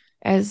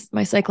 As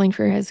my cycling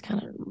career has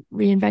kind of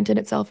reinvented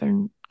itself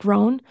and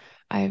grown,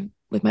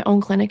 with my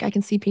own clinic, I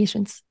can see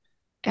patients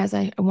as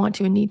I want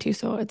to and need to.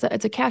 So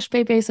it's a cash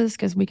pay basis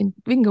because we can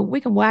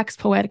wax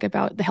poetic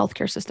about the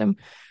healthcare system.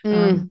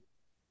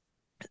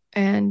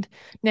 And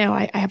now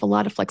I have a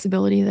lot of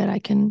flexibility that I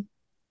can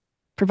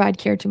provide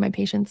care to my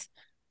patients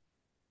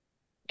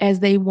as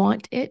they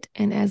want it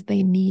and as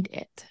they need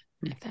it,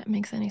 if that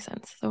makes any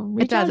sense. So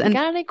reach does. out if you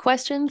got any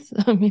questions.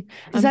 I mean,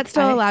 Does that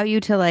still allow you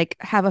to like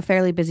have a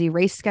fairly busy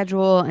race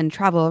schedule and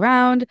travel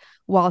around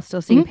while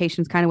still seeing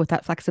patients kind of with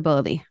that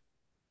flexibility?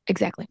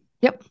 Exactly.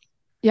 Yep.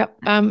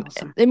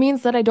 Awesome. It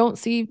means that I don't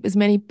see as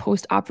many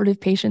post-operative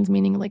patients,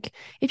 meaning like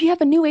if you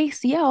have a new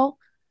ACL,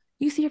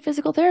 you see your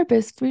physical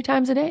therapist 3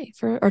 times a day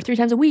or 3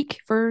 times a week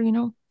for,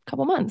 a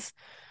couple months.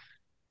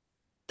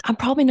 I'm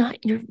probably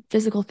not your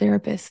physical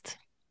therapist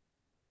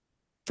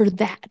for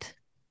that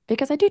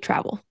because I do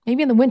travel.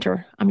 Maybe in the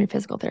winter, I'm your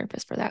physical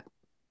therapist for that.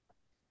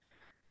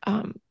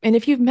 And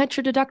if you've met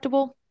your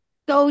deductible,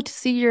 go to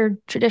see your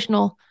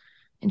traditional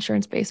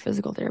insurance-based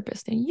physical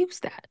therapist and use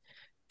that.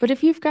 But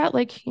if you've got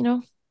like,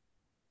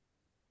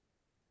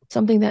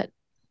 something that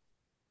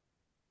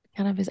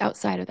kind of is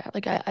outside of that,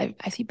 like I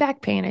see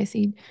back pain, I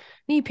see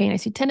knee pain, I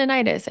see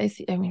tendonitis,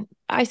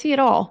 I see it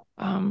all.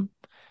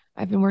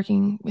 I've been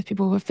working with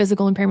people with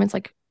physical impairments,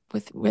 like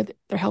with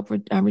their help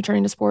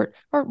returning to sport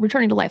or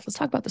returning to life. Let's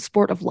talk about the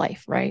sport of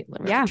life, right?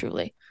 Yeah.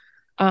 Truly.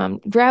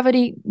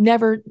 Gravity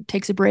never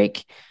takes a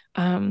break.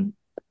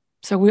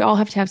 So we all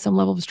have to have some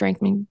level of strength.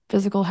 I mean,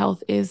 physical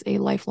health is a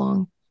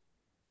lifelong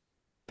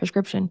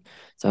prescription.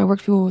 So I work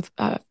with people with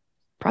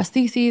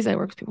prostheses. I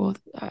work with people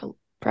with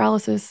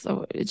paralysis.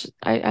 So it's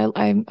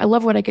I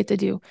love what I get to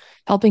do.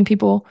 Helping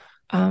people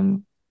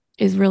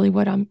is really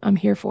what I'm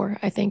here for,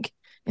 I think,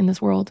 in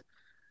this world.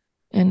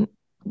 And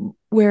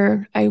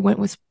where I went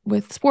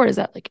with sport is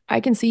that like I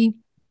can see,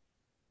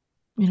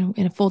 in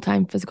a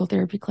full-time physical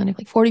therapy clinic,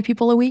 like 40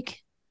 people a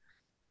week.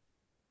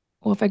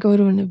 Well, if I go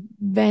to an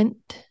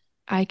event,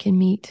 I can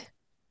meet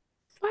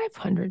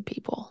 500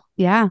 people.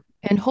 Yeah.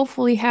 And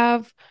hopefully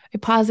have a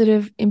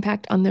positive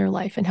impact on their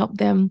life and help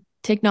them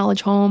take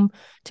knowledge home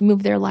to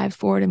move their lives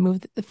forward and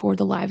move forward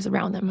the lives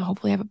around them and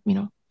hopefully have,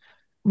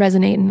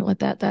 resonate and let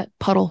that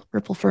puddle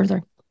ripple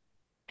further.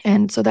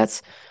 And so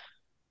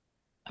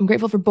I'm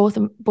grateful for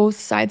both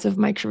sides of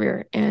my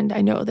career. And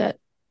I know that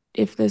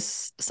if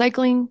this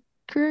cycling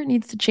career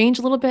needs to change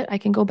a little bit, I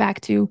can go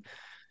back to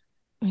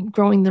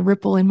growing the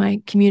ripple in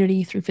my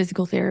community through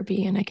physical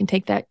therapy. And I can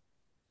take that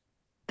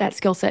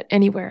skill set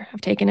anywhere.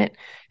 I've taken it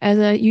as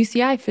a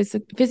UCI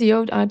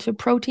physio to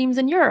pro teams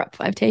in Europe.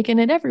 I've taken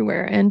it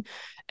everywhere. And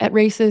at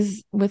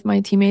races with my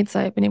teammates,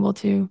 I've been able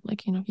to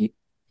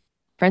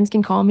friends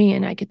can call me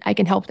and I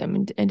can help them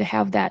and to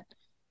have that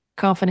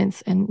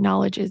confidence and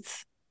knowledge.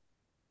 It's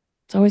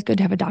always good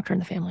to have a doctor in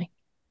the family.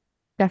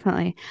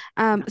 Definitely.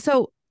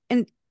 So,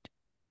 and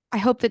I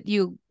hope that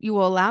you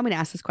will allow me to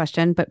ask this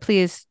question, but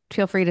please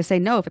feel free to say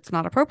no if it's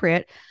not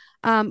appropriate.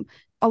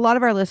 A lot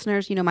of our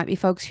listeners, might be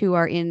folks who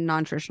are in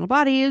non-traditional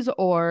bodies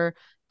or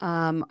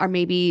are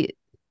maybe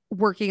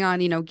working on,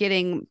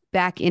 getting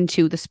back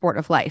into the sport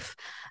of life.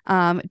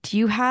 Do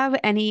you have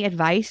any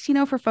advice,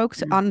 for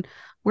folks on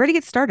where to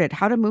get started,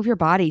 how to move your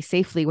body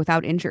safely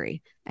without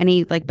injury?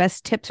 Any like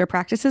best tips or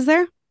practices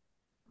there?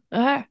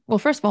 Well,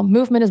 first of all,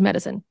 movement is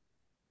medicine.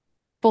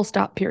 Full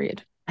stop,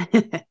 period.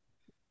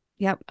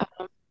 Yep.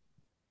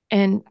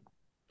 And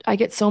I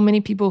get so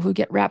many people who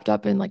get wrapped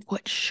up in like,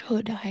 what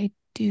should I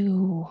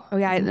do? Oh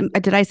yeah.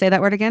 Did I say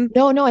that word again?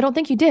 No, I don't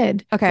think you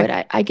did. Okay.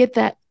 But I get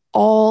that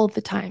all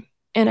the time.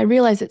 And I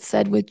realize it's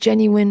said with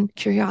genuine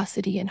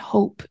curiosity and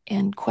hope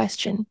and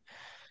question.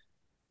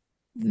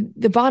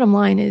 The bottom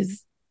line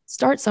is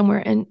start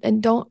somewhere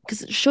and don't,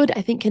 because should,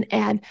 I think, can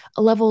add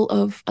a level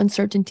of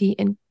uncertainty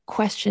and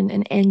question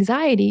and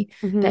anxiety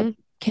that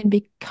can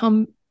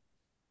become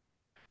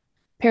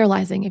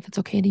paralyzing, if it's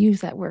okay to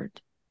use that word,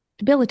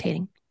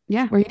 debilitating.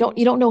 Yeah. Where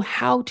you don't know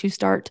how to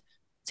start,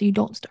 so you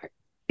don't start.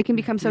 It can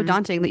become so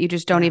daunting that you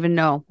just don't even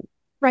know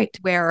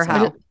where or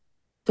how.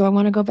 So I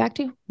want to go back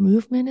to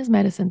movement is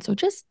medicine. So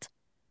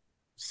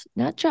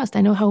not just,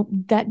 I know how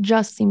that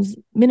just seems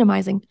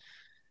minimizing.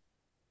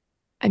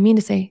 I mean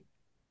to say,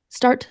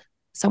 start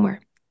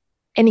somewhere,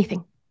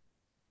 anything,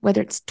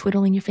 whether it's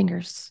twiddling your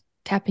fingers,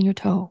 tapping your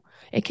toe.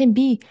 It can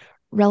be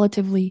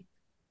relatively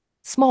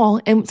small.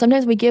 And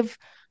sometimes we give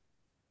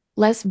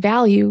less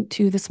value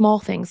to the small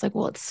things. Like,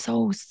 well, it's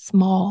so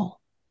small.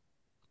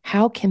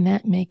 How can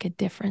that make a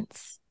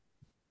difference?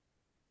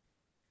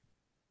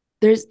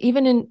 There's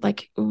even in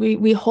like,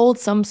 we hold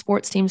some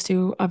sports teams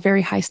to a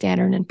very high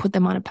standard and put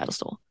them on a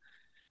pedestal.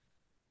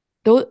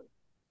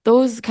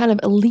 Those kind of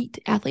elite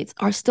athletes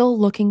are still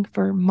looking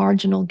for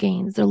marginal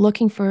gains. They're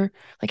looking for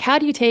like, how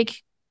do you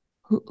take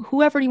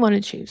whoever you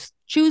want to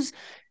choose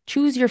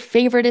your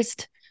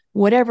favoritist,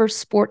 whatever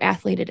sport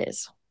athlete it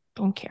is.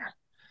 Don't care.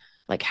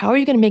 Like, how are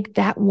you going to make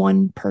that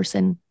one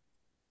person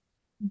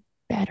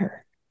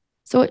better?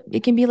 So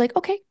it can be like,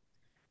 okay,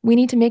 we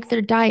need to make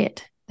their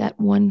diet that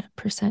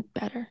 1%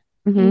 better.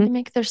 We need to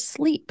make their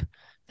sleep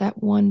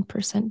that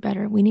 1%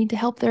 better. We need to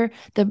help the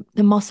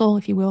muscle,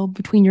 if you will,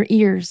 between your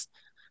ears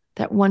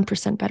that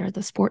 1% better.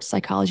 The sports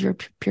psychology or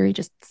purely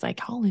just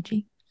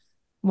psychology,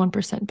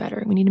 1%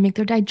 better. We need to make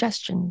their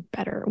digestion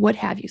better, what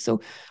have you. So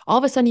all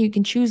of a sudden you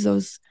can choose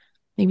those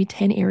maybe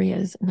 10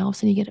 areas, and all of a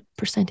sudden you get a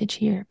percentage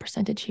here,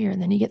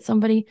 and then you get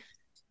somebody,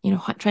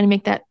 trying to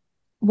make that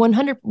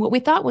 100, what we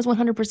thought was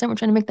 100%, we're trying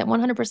to make that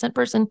 100%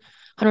 person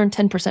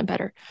 110%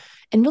 better.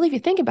 And really, if you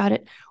think about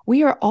it,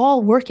 we are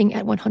all working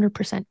at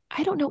 100%.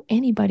 I don't know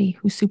anybody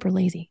who's super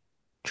lazy.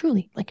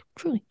 Truly.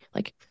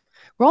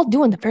 We're all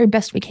doing the very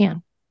best we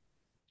can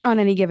on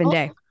any given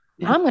day.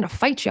 Yeah. I'm going to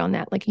fight you on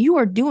that. Like, you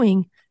are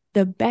doing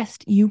the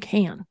best you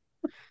can.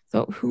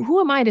 So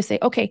who am I to say,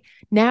 okay,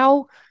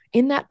 now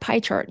in that pie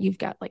chart, you've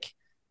got like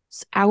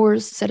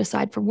hours set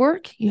aside for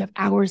work. You have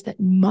hours that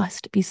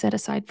must be set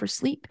aside for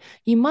sleep.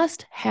 You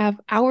must have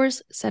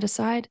hours set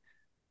aside.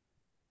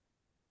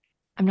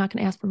 I'm not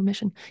going to ask for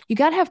permission. You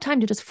got to have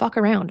time to just fuck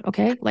around.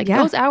 Okay. Like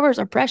those hours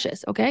are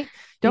precious. Okay.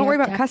 Don't worry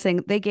about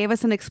cussing. They gave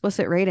us an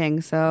explicit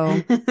rating.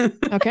 So,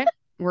 okay.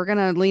 We're going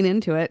to lean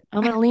into it.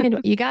 I'm going to lean into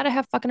it. You got to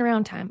have fucking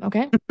around time.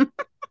 Okay.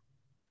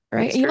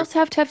 Right. You also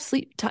have to have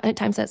sleep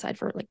time set aside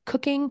for like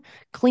cooking,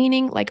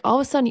 cleaning. Like all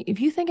of a sudden, if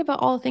you think about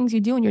all the things you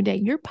do in your day,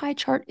 your pie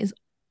chart is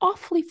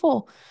awfully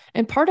full.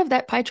 And part of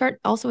that pie chart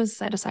also is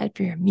set aside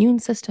for your immune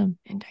system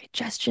and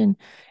digestion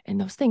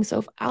and those things. So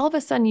if all of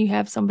a sudden you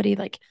have somebody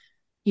like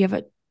you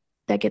have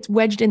that gets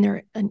wedged in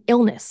there, an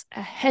illness,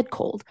 a head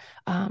cold.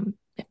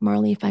 If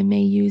Marley, if I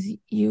may use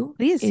you,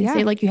 please,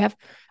 say like you have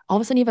all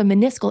of a sudden you have a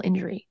meniscal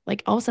injury,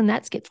 like all of a sudden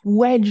that gets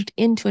wedged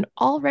into an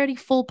already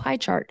full pie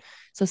chart.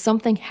 So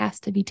something has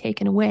to be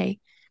taken away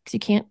because you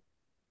can't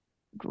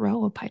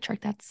grow a pie chart.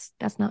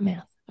 That's not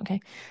math.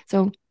 Okay.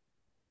 So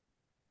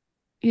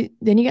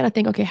then you got to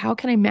think, okay, how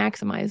can I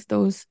maximize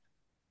those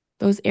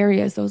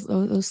areas,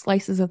 those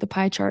slices of the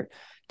pie chart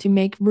to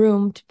make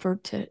room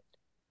to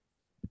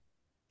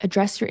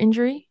address your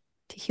injury,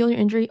 to heal your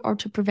injury, or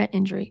to prevent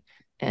injury.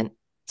 And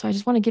so I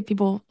just want to give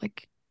people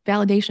like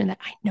validation that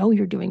I know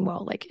you're doing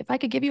well. Like if I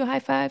could give you a high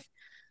five,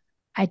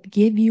 I'd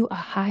give you a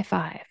high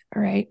five.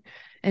 All right.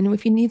 And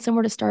if you need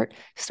somewhere to start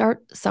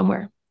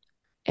somewhere.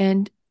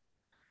 And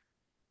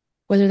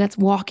whether that's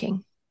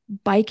walking,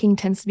 biking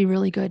tends to be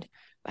really good.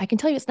 I can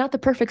tell you it's not the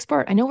perfect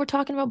sport. I know we're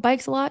talking about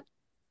bikes a lot.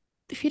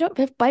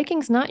 If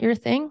biking's not your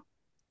thing,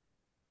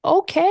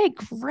 okay,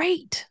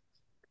 great.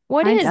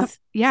 What is?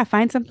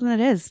 Find something that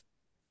is.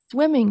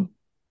 Swimming,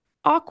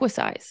 aqua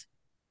size,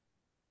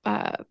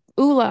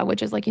 ula,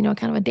 which is like,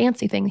 kind of a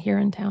dancey thing here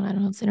in town. I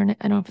don't know if it's internet.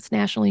 I don't know if it's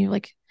nationally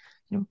like,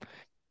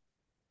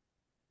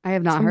 I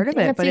have not heard of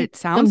it, but it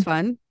sounds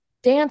fun.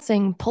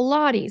 Dancing,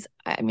 Pilates.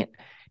 I mean,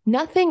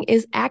 nothing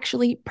is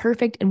actually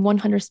perfect and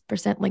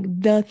 100% like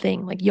the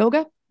thing. Like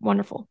yoga,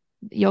 wonderful.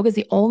 Yoga is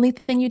the only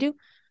thing you do.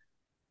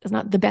 It's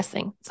not the best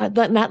thing. It's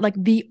not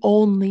like the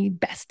only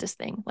bestest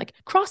thing. Like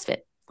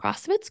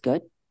CrossFit's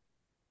good.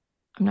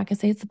 I'm not going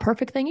to say it's the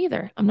perfect thing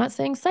either. I'm not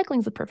saying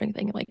cycling's the perfect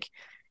thing. Like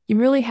you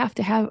really have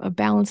to have a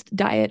balanced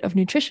diet of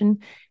nutrition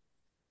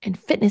and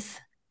fitness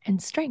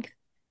and strength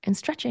and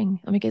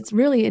stretching. I mean, it's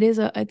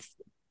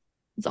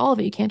all of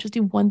it. You can't just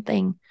do one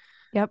thing.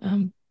 Yep.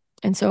 And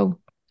so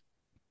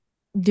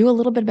do a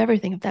little bit of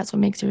everything if that's what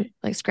makes your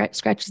like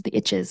scratches the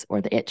itches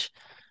or the itch.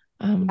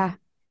 Yeah.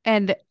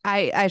 And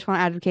I just want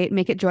to advocate,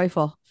 make it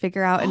joyful.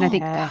 Figure out, and I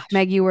think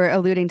Meg, you were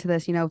alluding to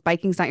this, if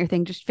biking's not your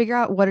thing, just figure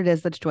out what it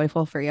is that's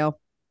joyful for you.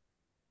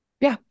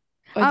 Yeah.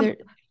 I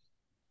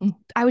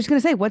was going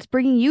to say, what's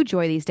bringing you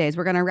joy these days?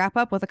 We're going to wrap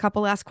up with a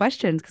couple last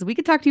questions because we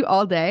could talk to you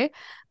all day.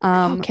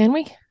 Can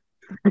we?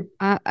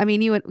 I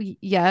mean,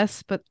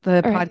 yes, but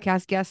the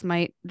podcast guests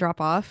might drop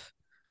off.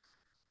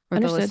 Or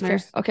the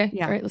listeners. Fair. Okay.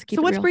 Yeah. All right. Let's keep it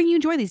So what's real. bringing you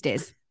joy these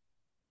days?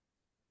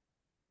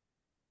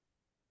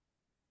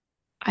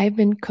 I've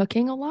been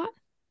cooking a lot.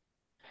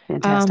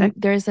 Fantastic.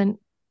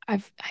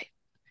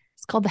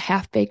 It's called the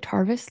Half-Baked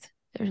Harvest.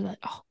 There's like,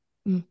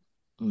 is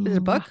it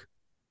a book?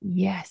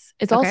 Yes.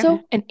 It's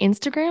also an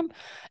Instagram.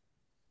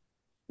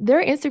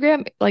 Their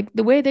Instagram, like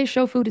the way they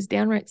show food is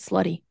downright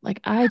slutty.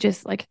 Like I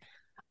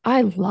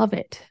love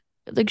it.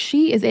 Like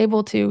she is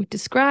able to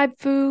describe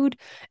food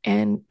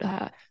and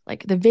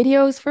like the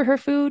videos for her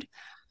food.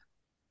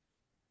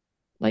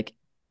 Like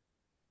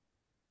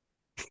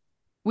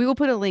we will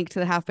put a link to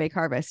the Half-Baked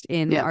Harvest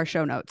in our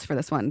show notes for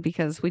this one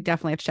because we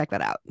definitely have to check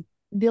that out.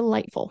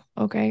 Delightful.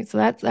 Okay. So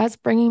that's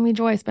bringing me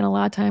joy. I spent a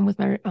lot of time with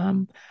my I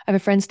have a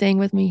friend staying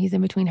with me. He's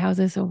in between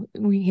houses. So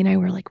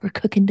we're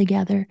cooking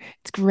together.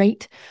 It's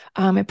great.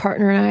 My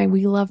partner and I,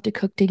 we love to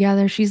cook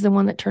together. She's the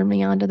one that turned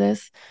me on to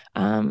this.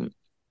 And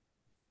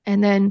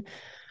then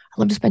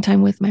I love to spend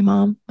time with my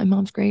mom. My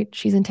mom's great.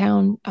 She's in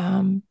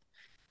town.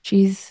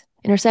 She's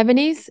in her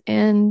 70s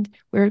and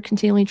we're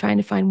continually trying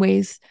to find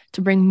ways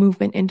to bring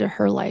movement into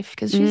her life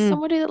because she's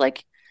somebody that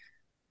like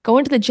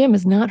going to the gym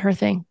is not her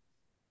thing.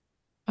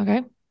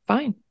 Okay,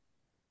 fine.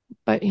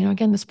 But,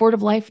 again, the sport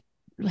of life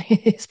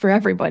is for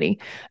everybody.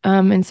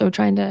 And so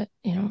trying to,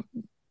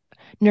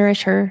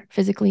 nourish her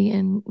physically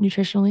and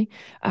nutritionally.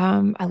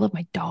 I love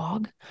my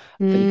dog,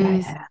 but you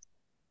guys,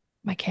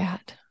 my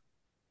cat.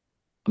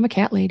 I'm a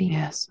cat lady.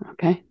 Yes.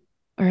 Okay.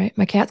 All right.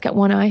 My cat's got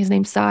one eye. His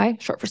name's Cy,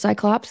 short for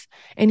Cyclops.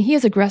 And he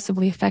is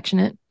aggressively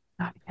affectionate.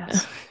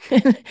 Yes.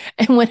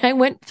 And when I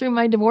went through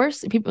my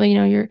divorce, people,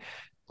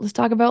 let's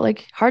talk about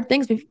like hard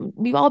things.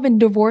 We've all been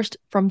divorced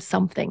from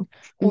something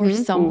or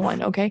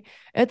someone. Okay.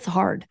 It's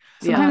hard.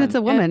 Sometimes it's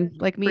a woman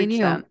like me and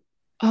you.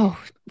 Oh,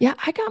 yeah,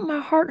 I got my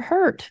heart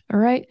hurt. All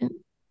right. And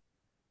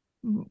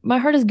my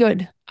heart is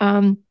good.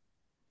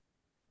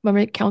 But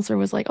my counselor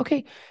was like,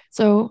 okay,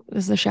 so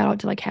this is a shout out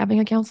to like having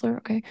a counselor.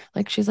 Okay.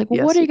 Like she's like,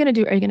 well, what Yes. are you gonna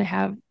do? Are you gonna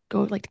have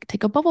go like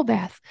take a bubble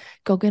bath,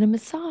 go get a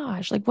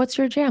massage? Like, what's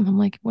your jam? I'm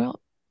like, well,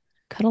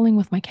 cuddling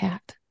with my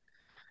cat.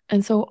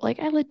 And so like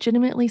I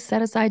legitimately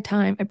set aside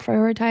time. I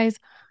prioritize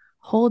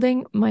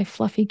holding my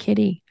fluffy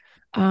kitty.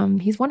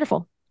 He's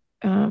wonderful.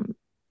 Um,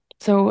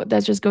 so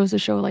that just goes to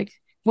show like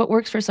what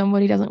works for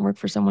somebody doesn't work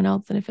for someone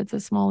else. And if it's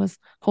as small as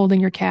holding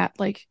your cat,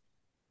 like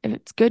if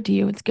it's good to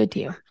you, it's good to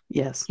you.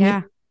 Yes.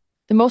 Yeah.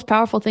 The most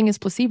powerful thing is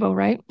placebo,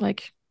 right?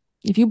 Like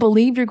if you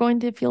believe you're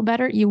going to feel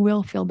better, you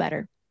will feel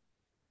better.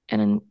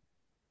 And then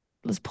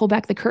let's pull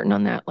back the curtain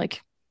on that.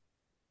 Like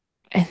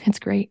it's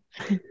great.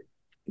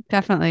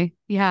 Definitely.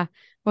 Yeah.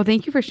 Well,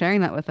 thank you for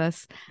sharing that with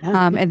us.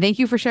 Yeah. And thank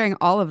you for sharing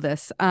all of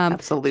this. So we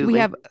Absolutely.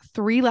 have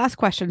 3 last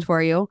questions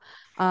for you.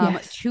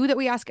 Yes. 2 that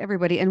we ask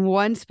everybody and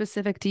 1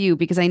 specific to you,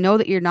 because I know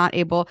that you're not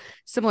able,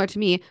 similar to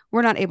me,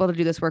 we're not able to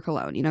do this work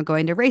alone. You know,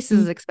 going to races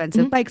is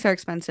expensive, Mm-hmm. bikes are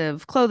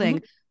expensive, Mm-hmm.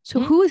 clothing. So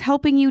Mm-hmm. who is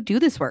helping you do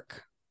this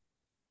work?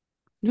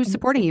 Who's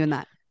supporting you in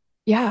that?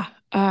 Yeah.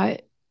 I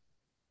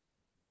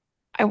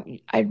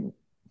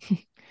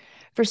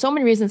for so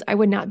many reasons I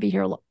would not be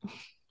here alone.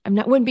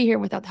 Wouldn't be here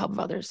without the help of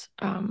others.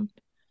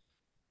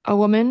 A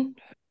woman,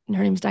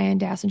 her name's Diane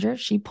Dassinger.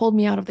 She pulled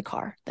me out of the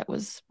car that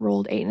was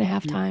rolled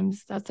 8.5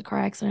 times. That's the car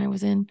accident I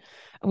was in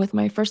with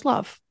my first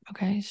love.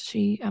 Okay,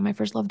 my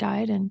first love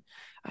died, and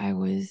I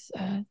was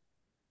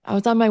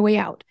on my way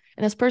out.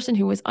 And this person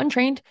who was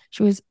untrained,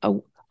 she was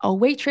a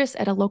waitress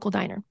at a local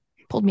diner,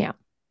 pulled me out.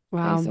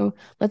 Okay, Wow. so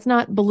let's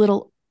not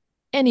belittle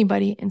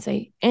anybody and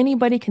say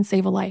anybody can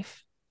save a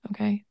life.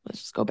 Okay, let's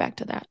just go back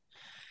to that.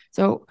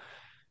 So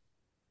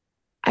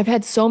I've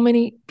had so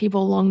many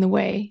people along the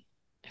way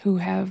who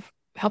have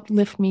helped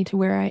lift me to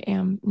where I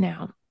am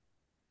now,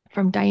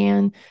 from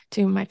Diane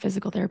to my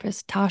physical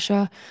therapist,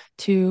 Tasha,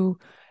 to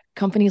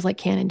companies like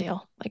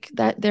Cannondale. Like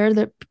that,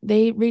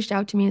 they reached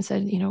out to me and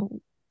said,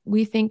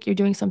 we think you're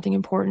doing something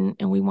important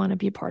and we want to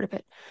be a part of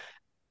it.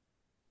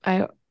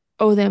 I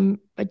owe them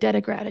a debt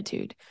of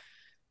gratitude.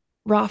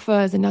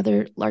 Rafa is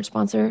another large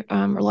sponsor,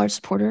 or large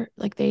supporter.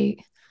 Like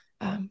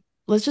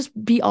let's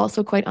just be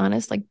also quite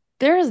honest. Like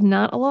there is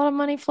not a lot of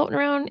money floating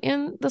around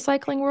in the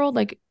cycling world.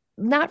 Like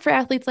not for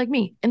athletes like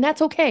me, and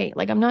that's okay.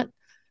 Like I'm not. I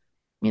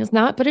mean, it's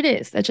not, but it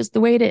is. That's just the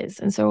way it is.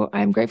 And so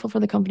I'm grateful for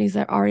the companies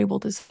that are able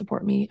to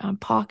support me.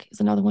 POC is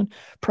another one,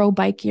 Pro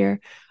Bike Gear.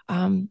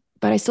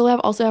 But I still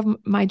also have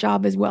my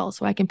job as well,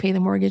 so I can pay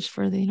the mortgage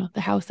for the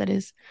house that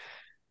is,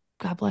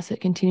 God bless it,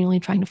 continually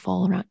trying to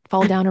fall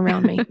down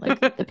around me.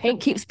 Like the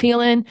paint keeps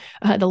peeling,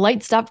 the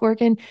light stopped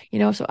working,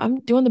 so I'm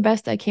doing the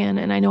best I can.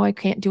 And I know I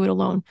can't do it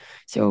alone.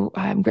 So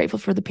I'm grateful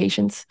for the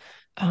patients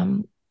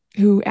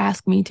who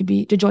ask me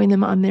to join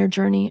them on their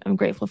journey. I'm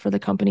grateful for the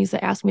companies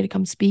that ask me to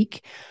come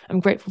speak. I'm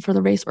grateful for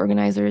the race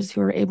organizers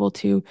who are able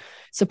to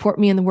support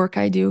me in the work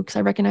I do, because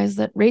I recognize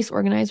that race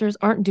organizers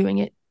aren't doing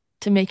it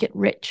to make it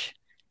rich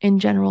in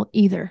general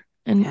either.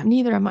 And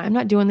neither am I. I'm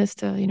not doing this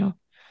to,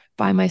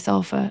 buy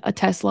myself a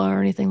Tesla or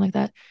anything like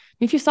that.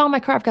 If you saw my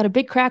car, I've got a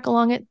big crack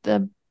along it.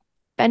 The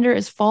fender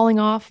is falling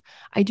off.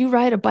 I do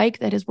ride a bike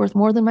that is worth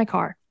more than my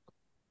car.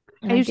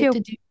 And I I do get too.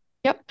 to do,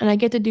 yep. And I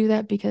get to do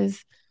that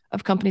because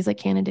of companies like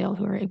Cannondale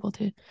who are able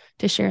to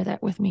share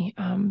that with me.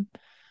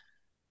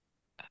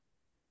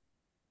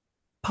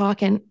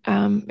 POC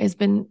has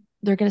been,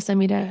 they're going to send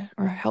me to,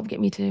 or help get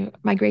me to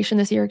migration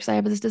this year, because I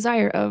have this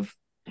desire of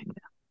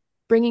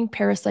bringing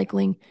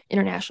paracycling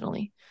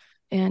internationally.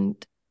 And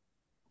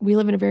we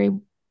live in a very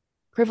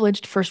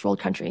privileged first world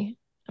country.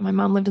 And my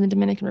mom lived in the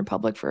Dominican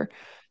Republic for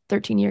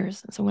 13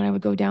 years. And so when I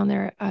would go down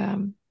there, I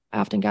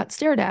often got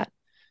stared at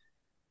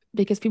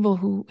because people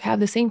who have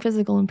the same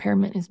physical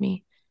impairment as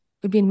me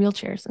would be in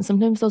wheelchairs. And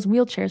sometimes those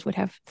wheelchairs would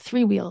have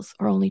 3 wheels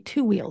or only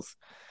 2 wheels.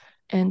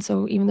 And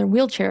so even their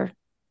wheelchair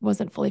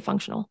wasn't fully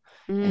functional.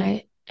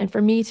 And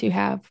for me to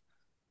have,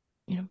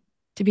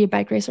 to be a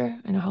bike racer,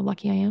 I know how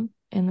lucky I am.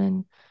 And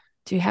then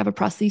to have a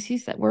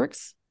prosthesis that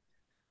works,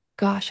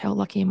 gosh, how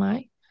lucky am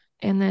I?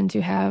 And then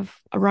to have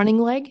a running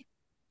leg,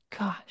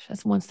 gosh,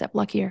 that's one step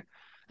luckier.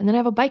 And then I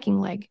have a biking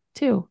leg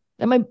too,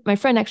 that my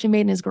friend actually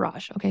made in his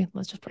garage. Okay,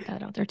 let's just put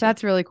that out there too.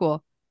 That's really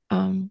cool.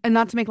 And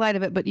not to make light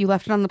of it, but you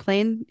left it on the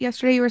plane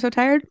yesterday. You were so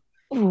tired.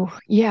 Oh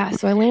yeah.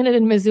 So I landed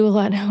in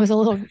Missoula and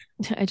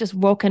I just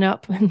woken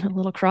up and a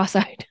little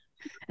cross-eyed.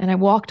 And I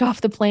walked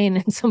off the plane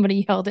and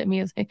somebody yelled at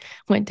me as I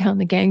went down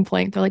the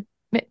gangplank. They're like,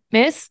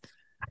 Miss,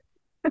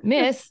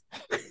 Miss.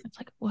 I was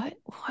like, what?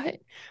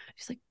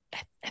 She's like,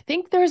 I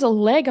think there's a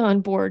leg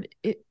on board.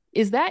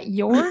 Is that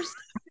yours?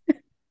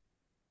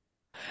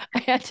 I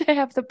had to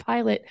have the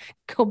pilot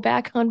go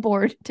back on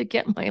board to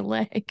get my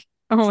leg.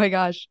 Oh my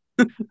gosh.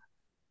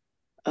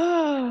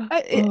 Oh,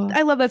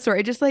 I love that story.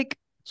 It just like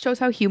shows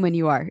how human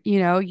you are. You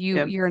know,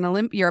 you're you're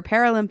a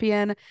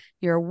Paralympian,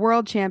 you're a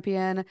world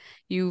champion,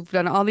 you've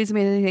done all these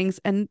amazing things,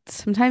 and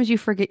sometimes you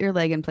forget your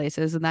leg in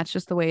places, and that's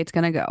just the way it's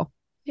gonna go.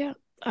 yeah.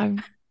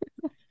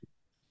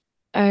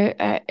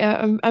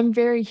 I'm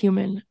very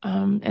human.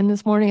 And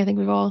this morning, I think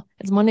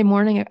it's Monday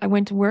morning. I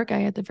went to work. I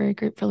had the very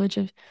great privilege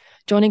of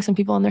joining some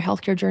people on their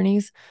healthcare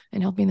journeys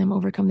and helping them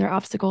overcome their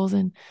obstacles.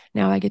 And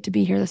now I get to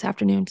be here this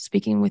afternoon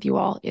speaking with you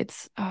all.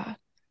 It's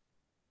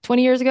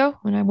 20 years ago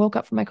when I woke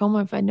up from my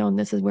coma. If I'd known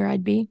this is where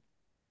I'd be,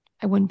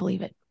 I wouldn't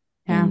believe it.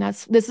 Yeah. And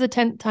this is a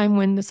time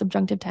when the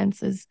subjunctive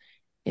tense is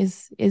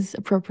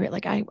appropriate.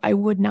 Like I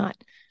would not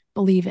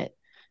believe it.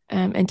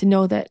 And to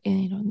know that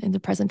in the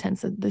present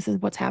tense that this is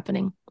what's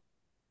happening,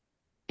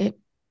 it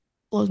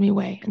blows me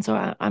away. And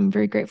so I'm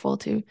very grateful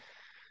to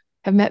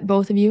have met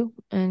both of you.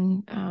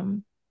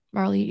 And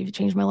Marley, you've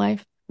changed my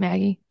life.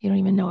 Maggie, you don't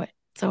even know it.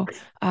 So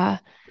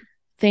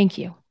thank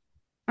you.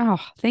 Oh,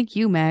 thank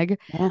you, Meg.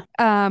 Yeah.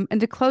 And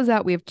to close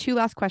out, we have two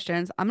last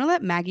questions. I'm gonna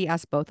let Maggie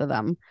ask both of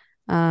them.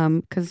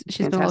 Because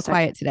she's been a little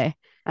quiet today.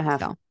 I have.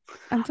 So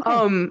that's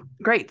okay.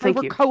 Great. Thank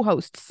you. We're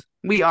co-hosts.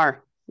 We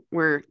are.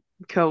 We're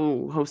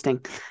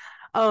co-hosting.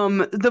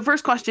 The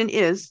first question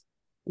is,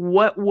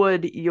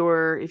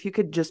 if you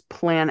could just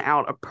plan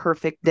out a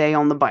perfect day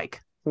on the bike,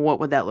 what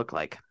would that look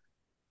like?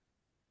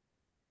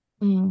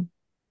 Generally,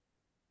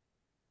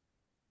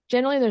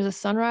 there's a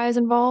sunrise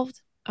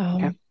involved.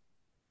 Okay.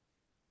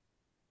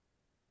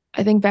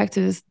 I think back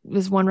to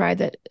this one ride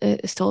that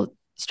still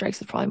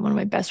strikes as probably one of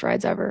my best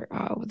rides ever.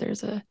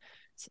 There's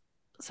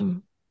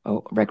some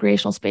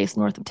recreational space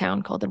north of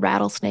town called the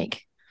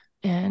Rattlesnake,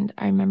 and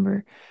I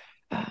remember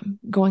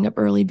going up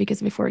early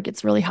because before it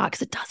gets really hot,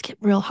 because it does get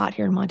real hot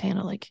here in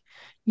Montana. Like,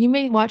 you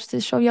may watch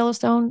this show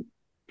Yellowstone,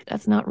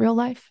 that's not real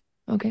life.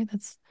 Okay,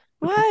 that's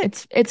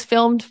what it's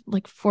filmed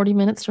like 40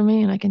 minutes from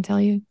me, and I can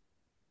tell you,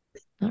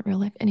 not real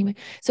life. Anyway,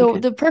 so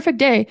the perfect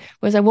day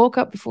was I woke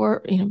up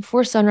before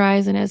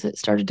sunrise, and as it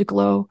started to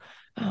glow,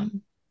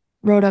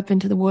 rode up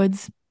into the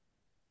woods.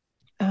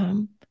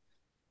 The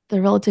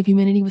relative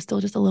humidity was still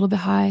just a little bit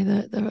high.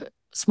 The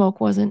smoke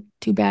wasn't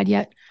too bad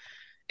yet.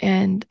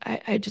 And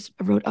I just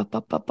rode up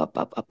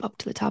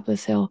to the top of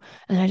this hill.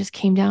 And I just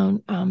came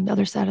down the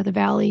other side of the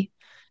valley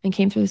and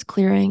came through this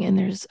clearing. And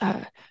there's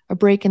a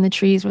break in the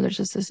trees where there's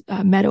just this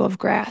meadow of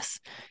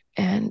grass.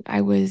 And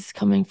I was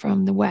coming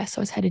from the west, so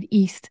I was headed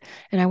east.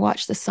 And I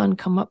watched the sun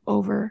come up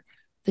over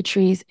the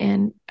trees.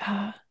 And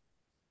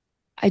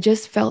I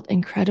just felt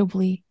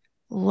incredibly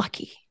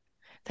lucky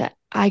that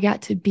I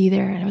got to be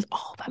there, and I was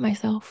all by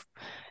myself,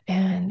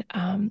 and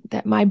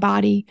that my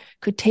body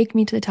could take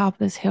me to the top of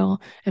this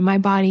hill, and my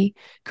body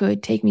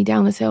could take me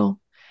down this hill,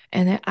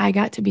 and that I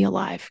got to be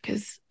alive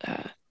because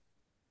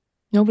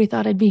nobody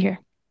thought I'd be here,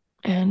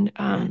 and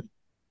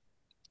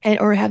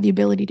or have the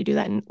ability to do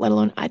that, and let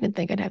alone I didn't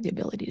think I'd have the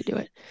ability to do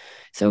it.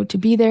 So to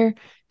be there,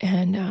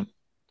 and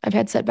I've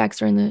had setbacks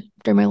during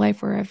my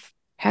life where I've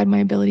had my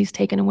abilities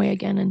taken away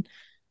again, and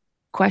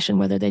question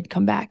whether they'd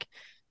come back.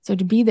 So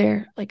to be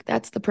there, like,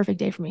 that's the perfect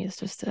day for me, is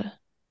just to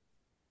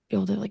be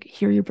able to like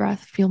hear your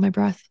breath, feel my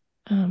breath.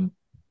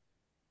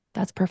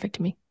 That's perfect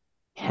to me.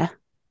 Yeah.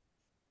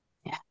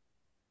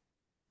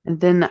 And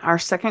then our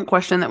second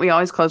question that we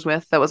always close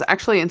with, that was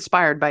actually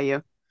inspired by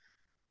you,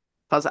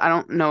 because I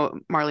don't know,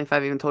 Marley, if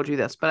I've even told you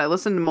this, but I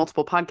listened to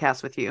multiple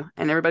podcasts with you,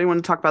 and everybody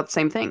wanted to talk about the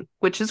same thing,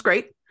 which is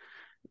great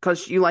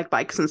because you like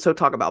bikes and so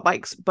talk about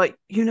bikes, but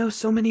you know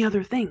so many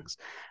other things.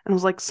 And I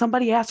was like,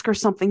 somebody ask her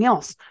something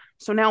else.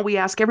 So now we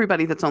ask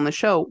everybody that's on the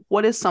show,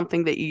 what is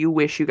something that you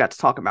wish you got to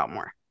talk about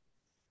more?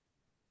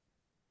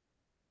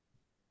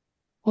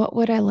 What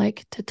would I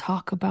like to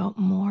talk about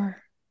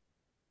more?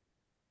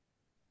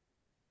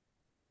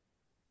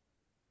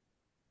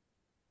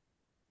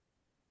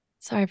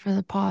 Sorry for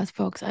the pause,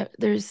 folks.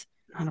 There's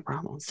not a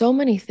problem. So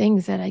many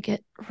things that I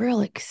get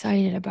real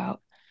excited about.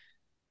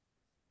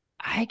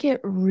 I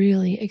get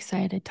really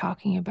excited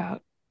talking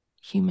about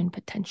human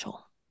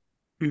potential.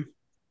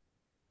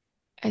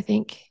 I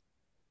think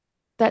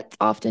that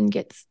often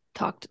gets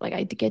talked, like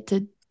I get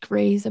to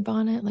graze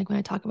upon it, like when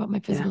I talk about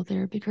my physical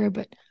therapy career,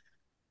 but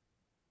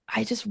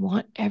I just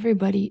want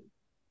everybody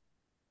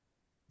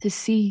to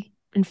see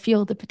and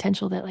feel the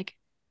potential that like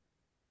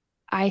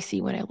I see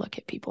when I look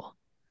at people.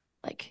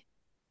 Like,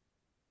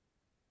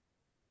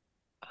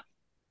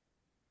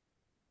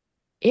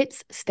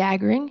 it's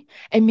staggering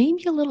and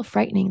maybe a little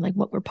frightening, like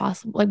what we're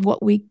possible, like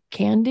what we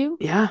can do.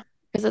 Yeah.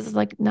 Because it's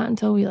like not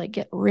until we like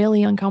get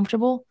really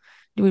uncomfortable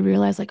do we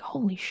realize like,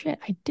 holy shit,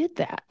 I did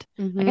that.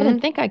 Like, I didn't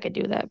think I could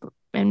do that.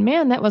 And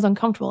man, that was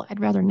uncomfortable. I'd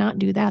rather not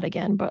do that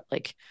again. But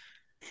like,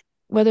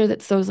 whether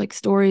that's those like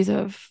stories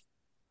of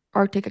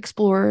Arctic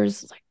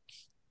explorers, like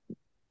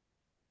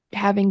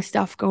having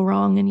stuff go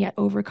wrong and yet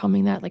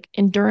overcoming that, like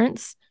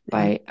Endurance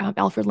by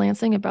Alfred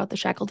Lansing about the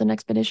Shackleton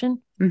expedition.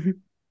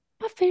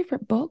 My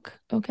favorite book.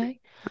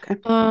 Okay.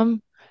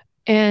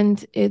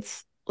 And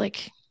it's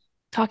like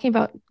talking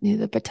about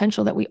the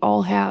potential that we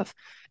all have,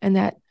 and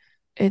that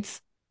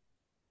it's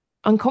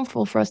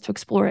uncomfortable for us to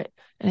explore it.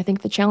 And I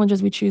think the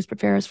challenges we choose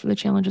prepare us for the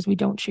challenges we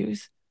don't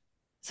choose.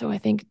 So I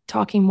think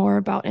talking more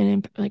about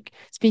and like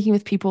speaking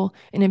with people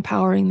and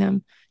empowering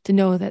them to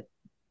know that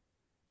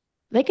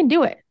they can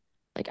do it.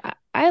 Like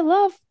I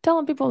love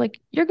telling people like,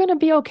 you're going to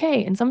be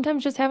okay. And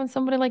sometimes just having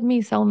somebody like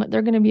me tell them that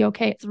they're going to be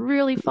okay. It's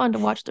really fun to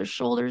watch their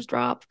shoulders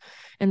drop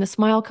and the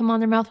smile come on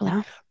their mouth. They're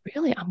like,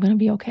 really? I'm going to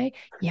be okay?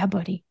 Yeah,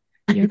 buddy,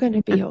 you're going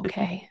to be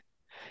okay.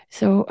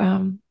 So,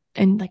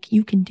 and like,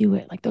 you can do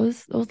it. Like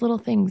those little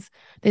things,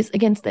 this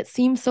again, that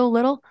seem so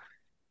little,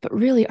 but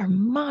really are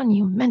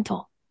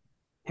monumental.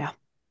 Yeah.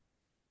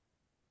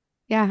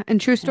 Yeah.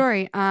 And true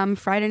story.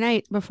 Friday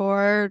night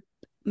before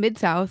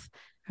Mid-South,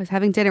 I was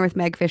having dinner with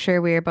Meg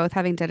Fisher. We were both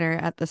having dinner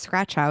at the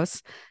Scratch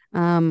House. We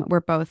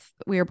were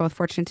both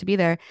fortunate to be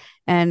there.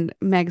 And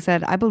Meg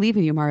said, I believe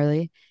in you,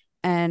 Marley.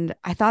 And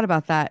I thought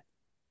about that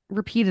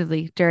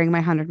repeatedly during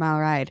my 100-mile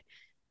ride.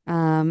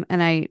 And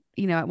I,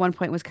 at one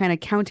point was kind of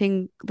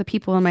counting the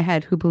people in my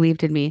head who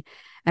believed in me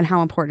and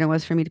how important it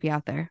was for me to be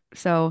out there.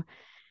 So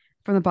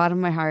from the bottom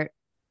of my heart,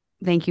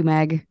 thank you,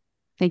 Meg.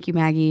 Thank you,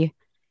 Maggie.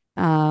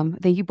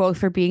 Thank you both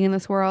for being in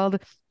this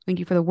world. Thank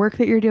you for the work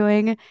that you're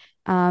doing.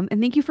 And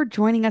thank you for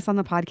joining us on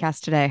the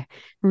podcast today.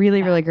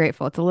 Really, really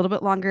grateful. It's a little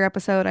bit longer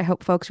episode. I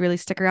hope folks really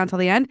stick around till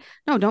the end.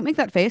 No, don't make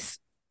that face.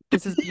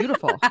 This is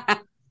beautiful.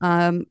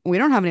 We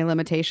don't have any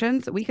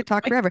limitations. We could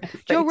talk forever.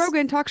 Joe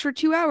Rogan talks for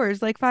 2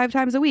 hours, like 5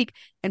 times a week,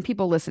 and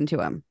people listen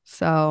to him.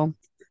 So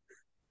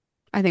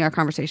I think our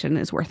conversation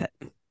is worth it.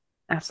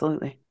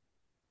 Absolutely.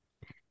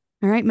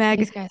 All right, Meg.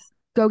 Thanks, guys.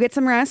 Go get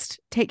some rest.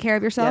 Take care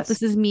of yourself. Yes.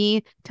 This is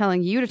me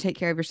telling you to take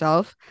care of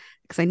yourself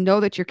because I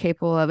know that you're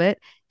capable of it,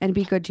 and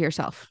be good to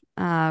yourself.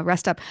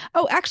 Rest up.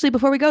 Oh, actually,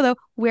 before we go though,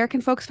 where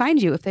can folks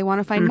find you if they want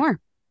to find more?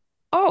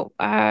 Oh,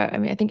 I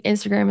mean, I think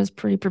Instagram is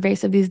pretty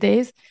pervasive these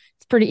days.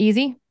 It's pretty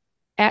easy.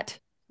 At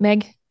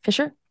Meg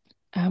Fisher,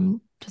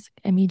 just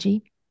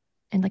MEG,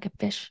 and like a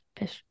fish,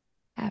 FISHER.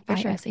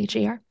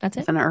 That's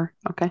it.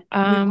 Okay. We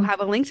will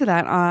have a link to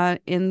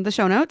that in the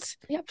show notes.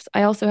 Yep.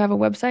 I also have a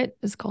website.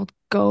 It's called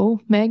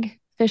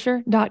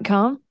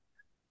gomegfisher.com.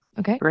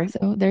 Okay. Great.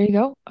 So there you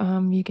go.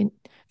 You can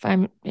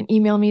find and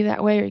email me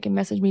that way, or you can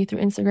message me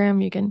through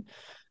Instagram. You can.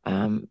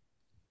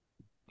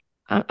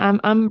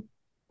 I'm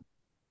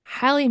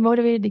highly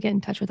motivated to get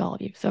in touch with all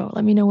of you. So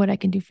let me know what I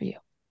can do for you.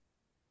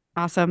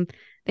 Awesome.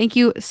 Thank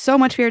you so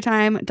much for your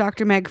time,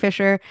 Dr. Meg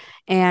Fisher,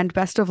 and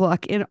best of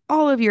luck in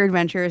all of your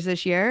adventures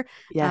this year.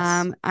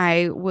 Yes.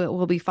 I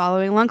will be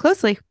following along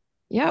closely.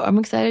 Yeah, I'm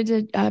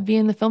excited to be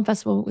in the film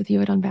festival with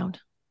you at Unbound.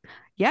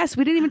 Yes,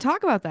 we didn't even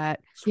talk about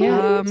that.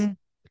 Yeah.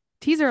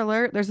 Teaser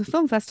alert, there's a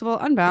film festival,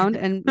 Unbound,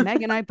 and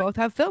Meg and I both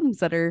have films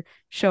that are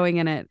showing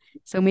in it.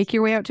 So make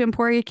your way out to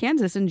Emporia,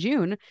 Kansas in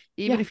June,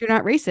 even if you're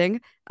not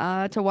racing,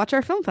 to watch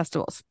our film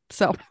festivals.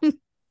 So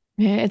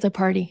yeah, it's a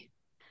party.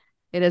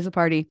 It is a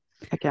party.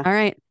 Heck yeah. All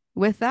right.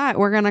 With that,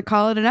 we're going to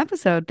call it an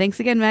episode. Thanks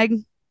again, Meg.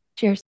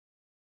 Cheers.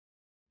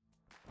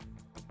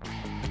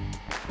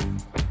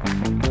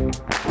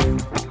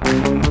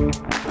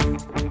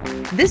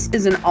 This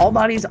is an All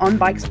Bodies on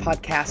Bikes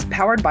podcast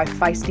powered by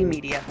Feisty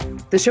Media.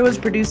 The show is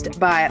produced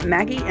by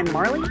Maggie and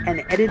Marley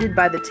and edited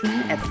by the team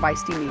at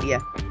Feisty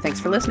Media. Thanks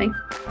for listening.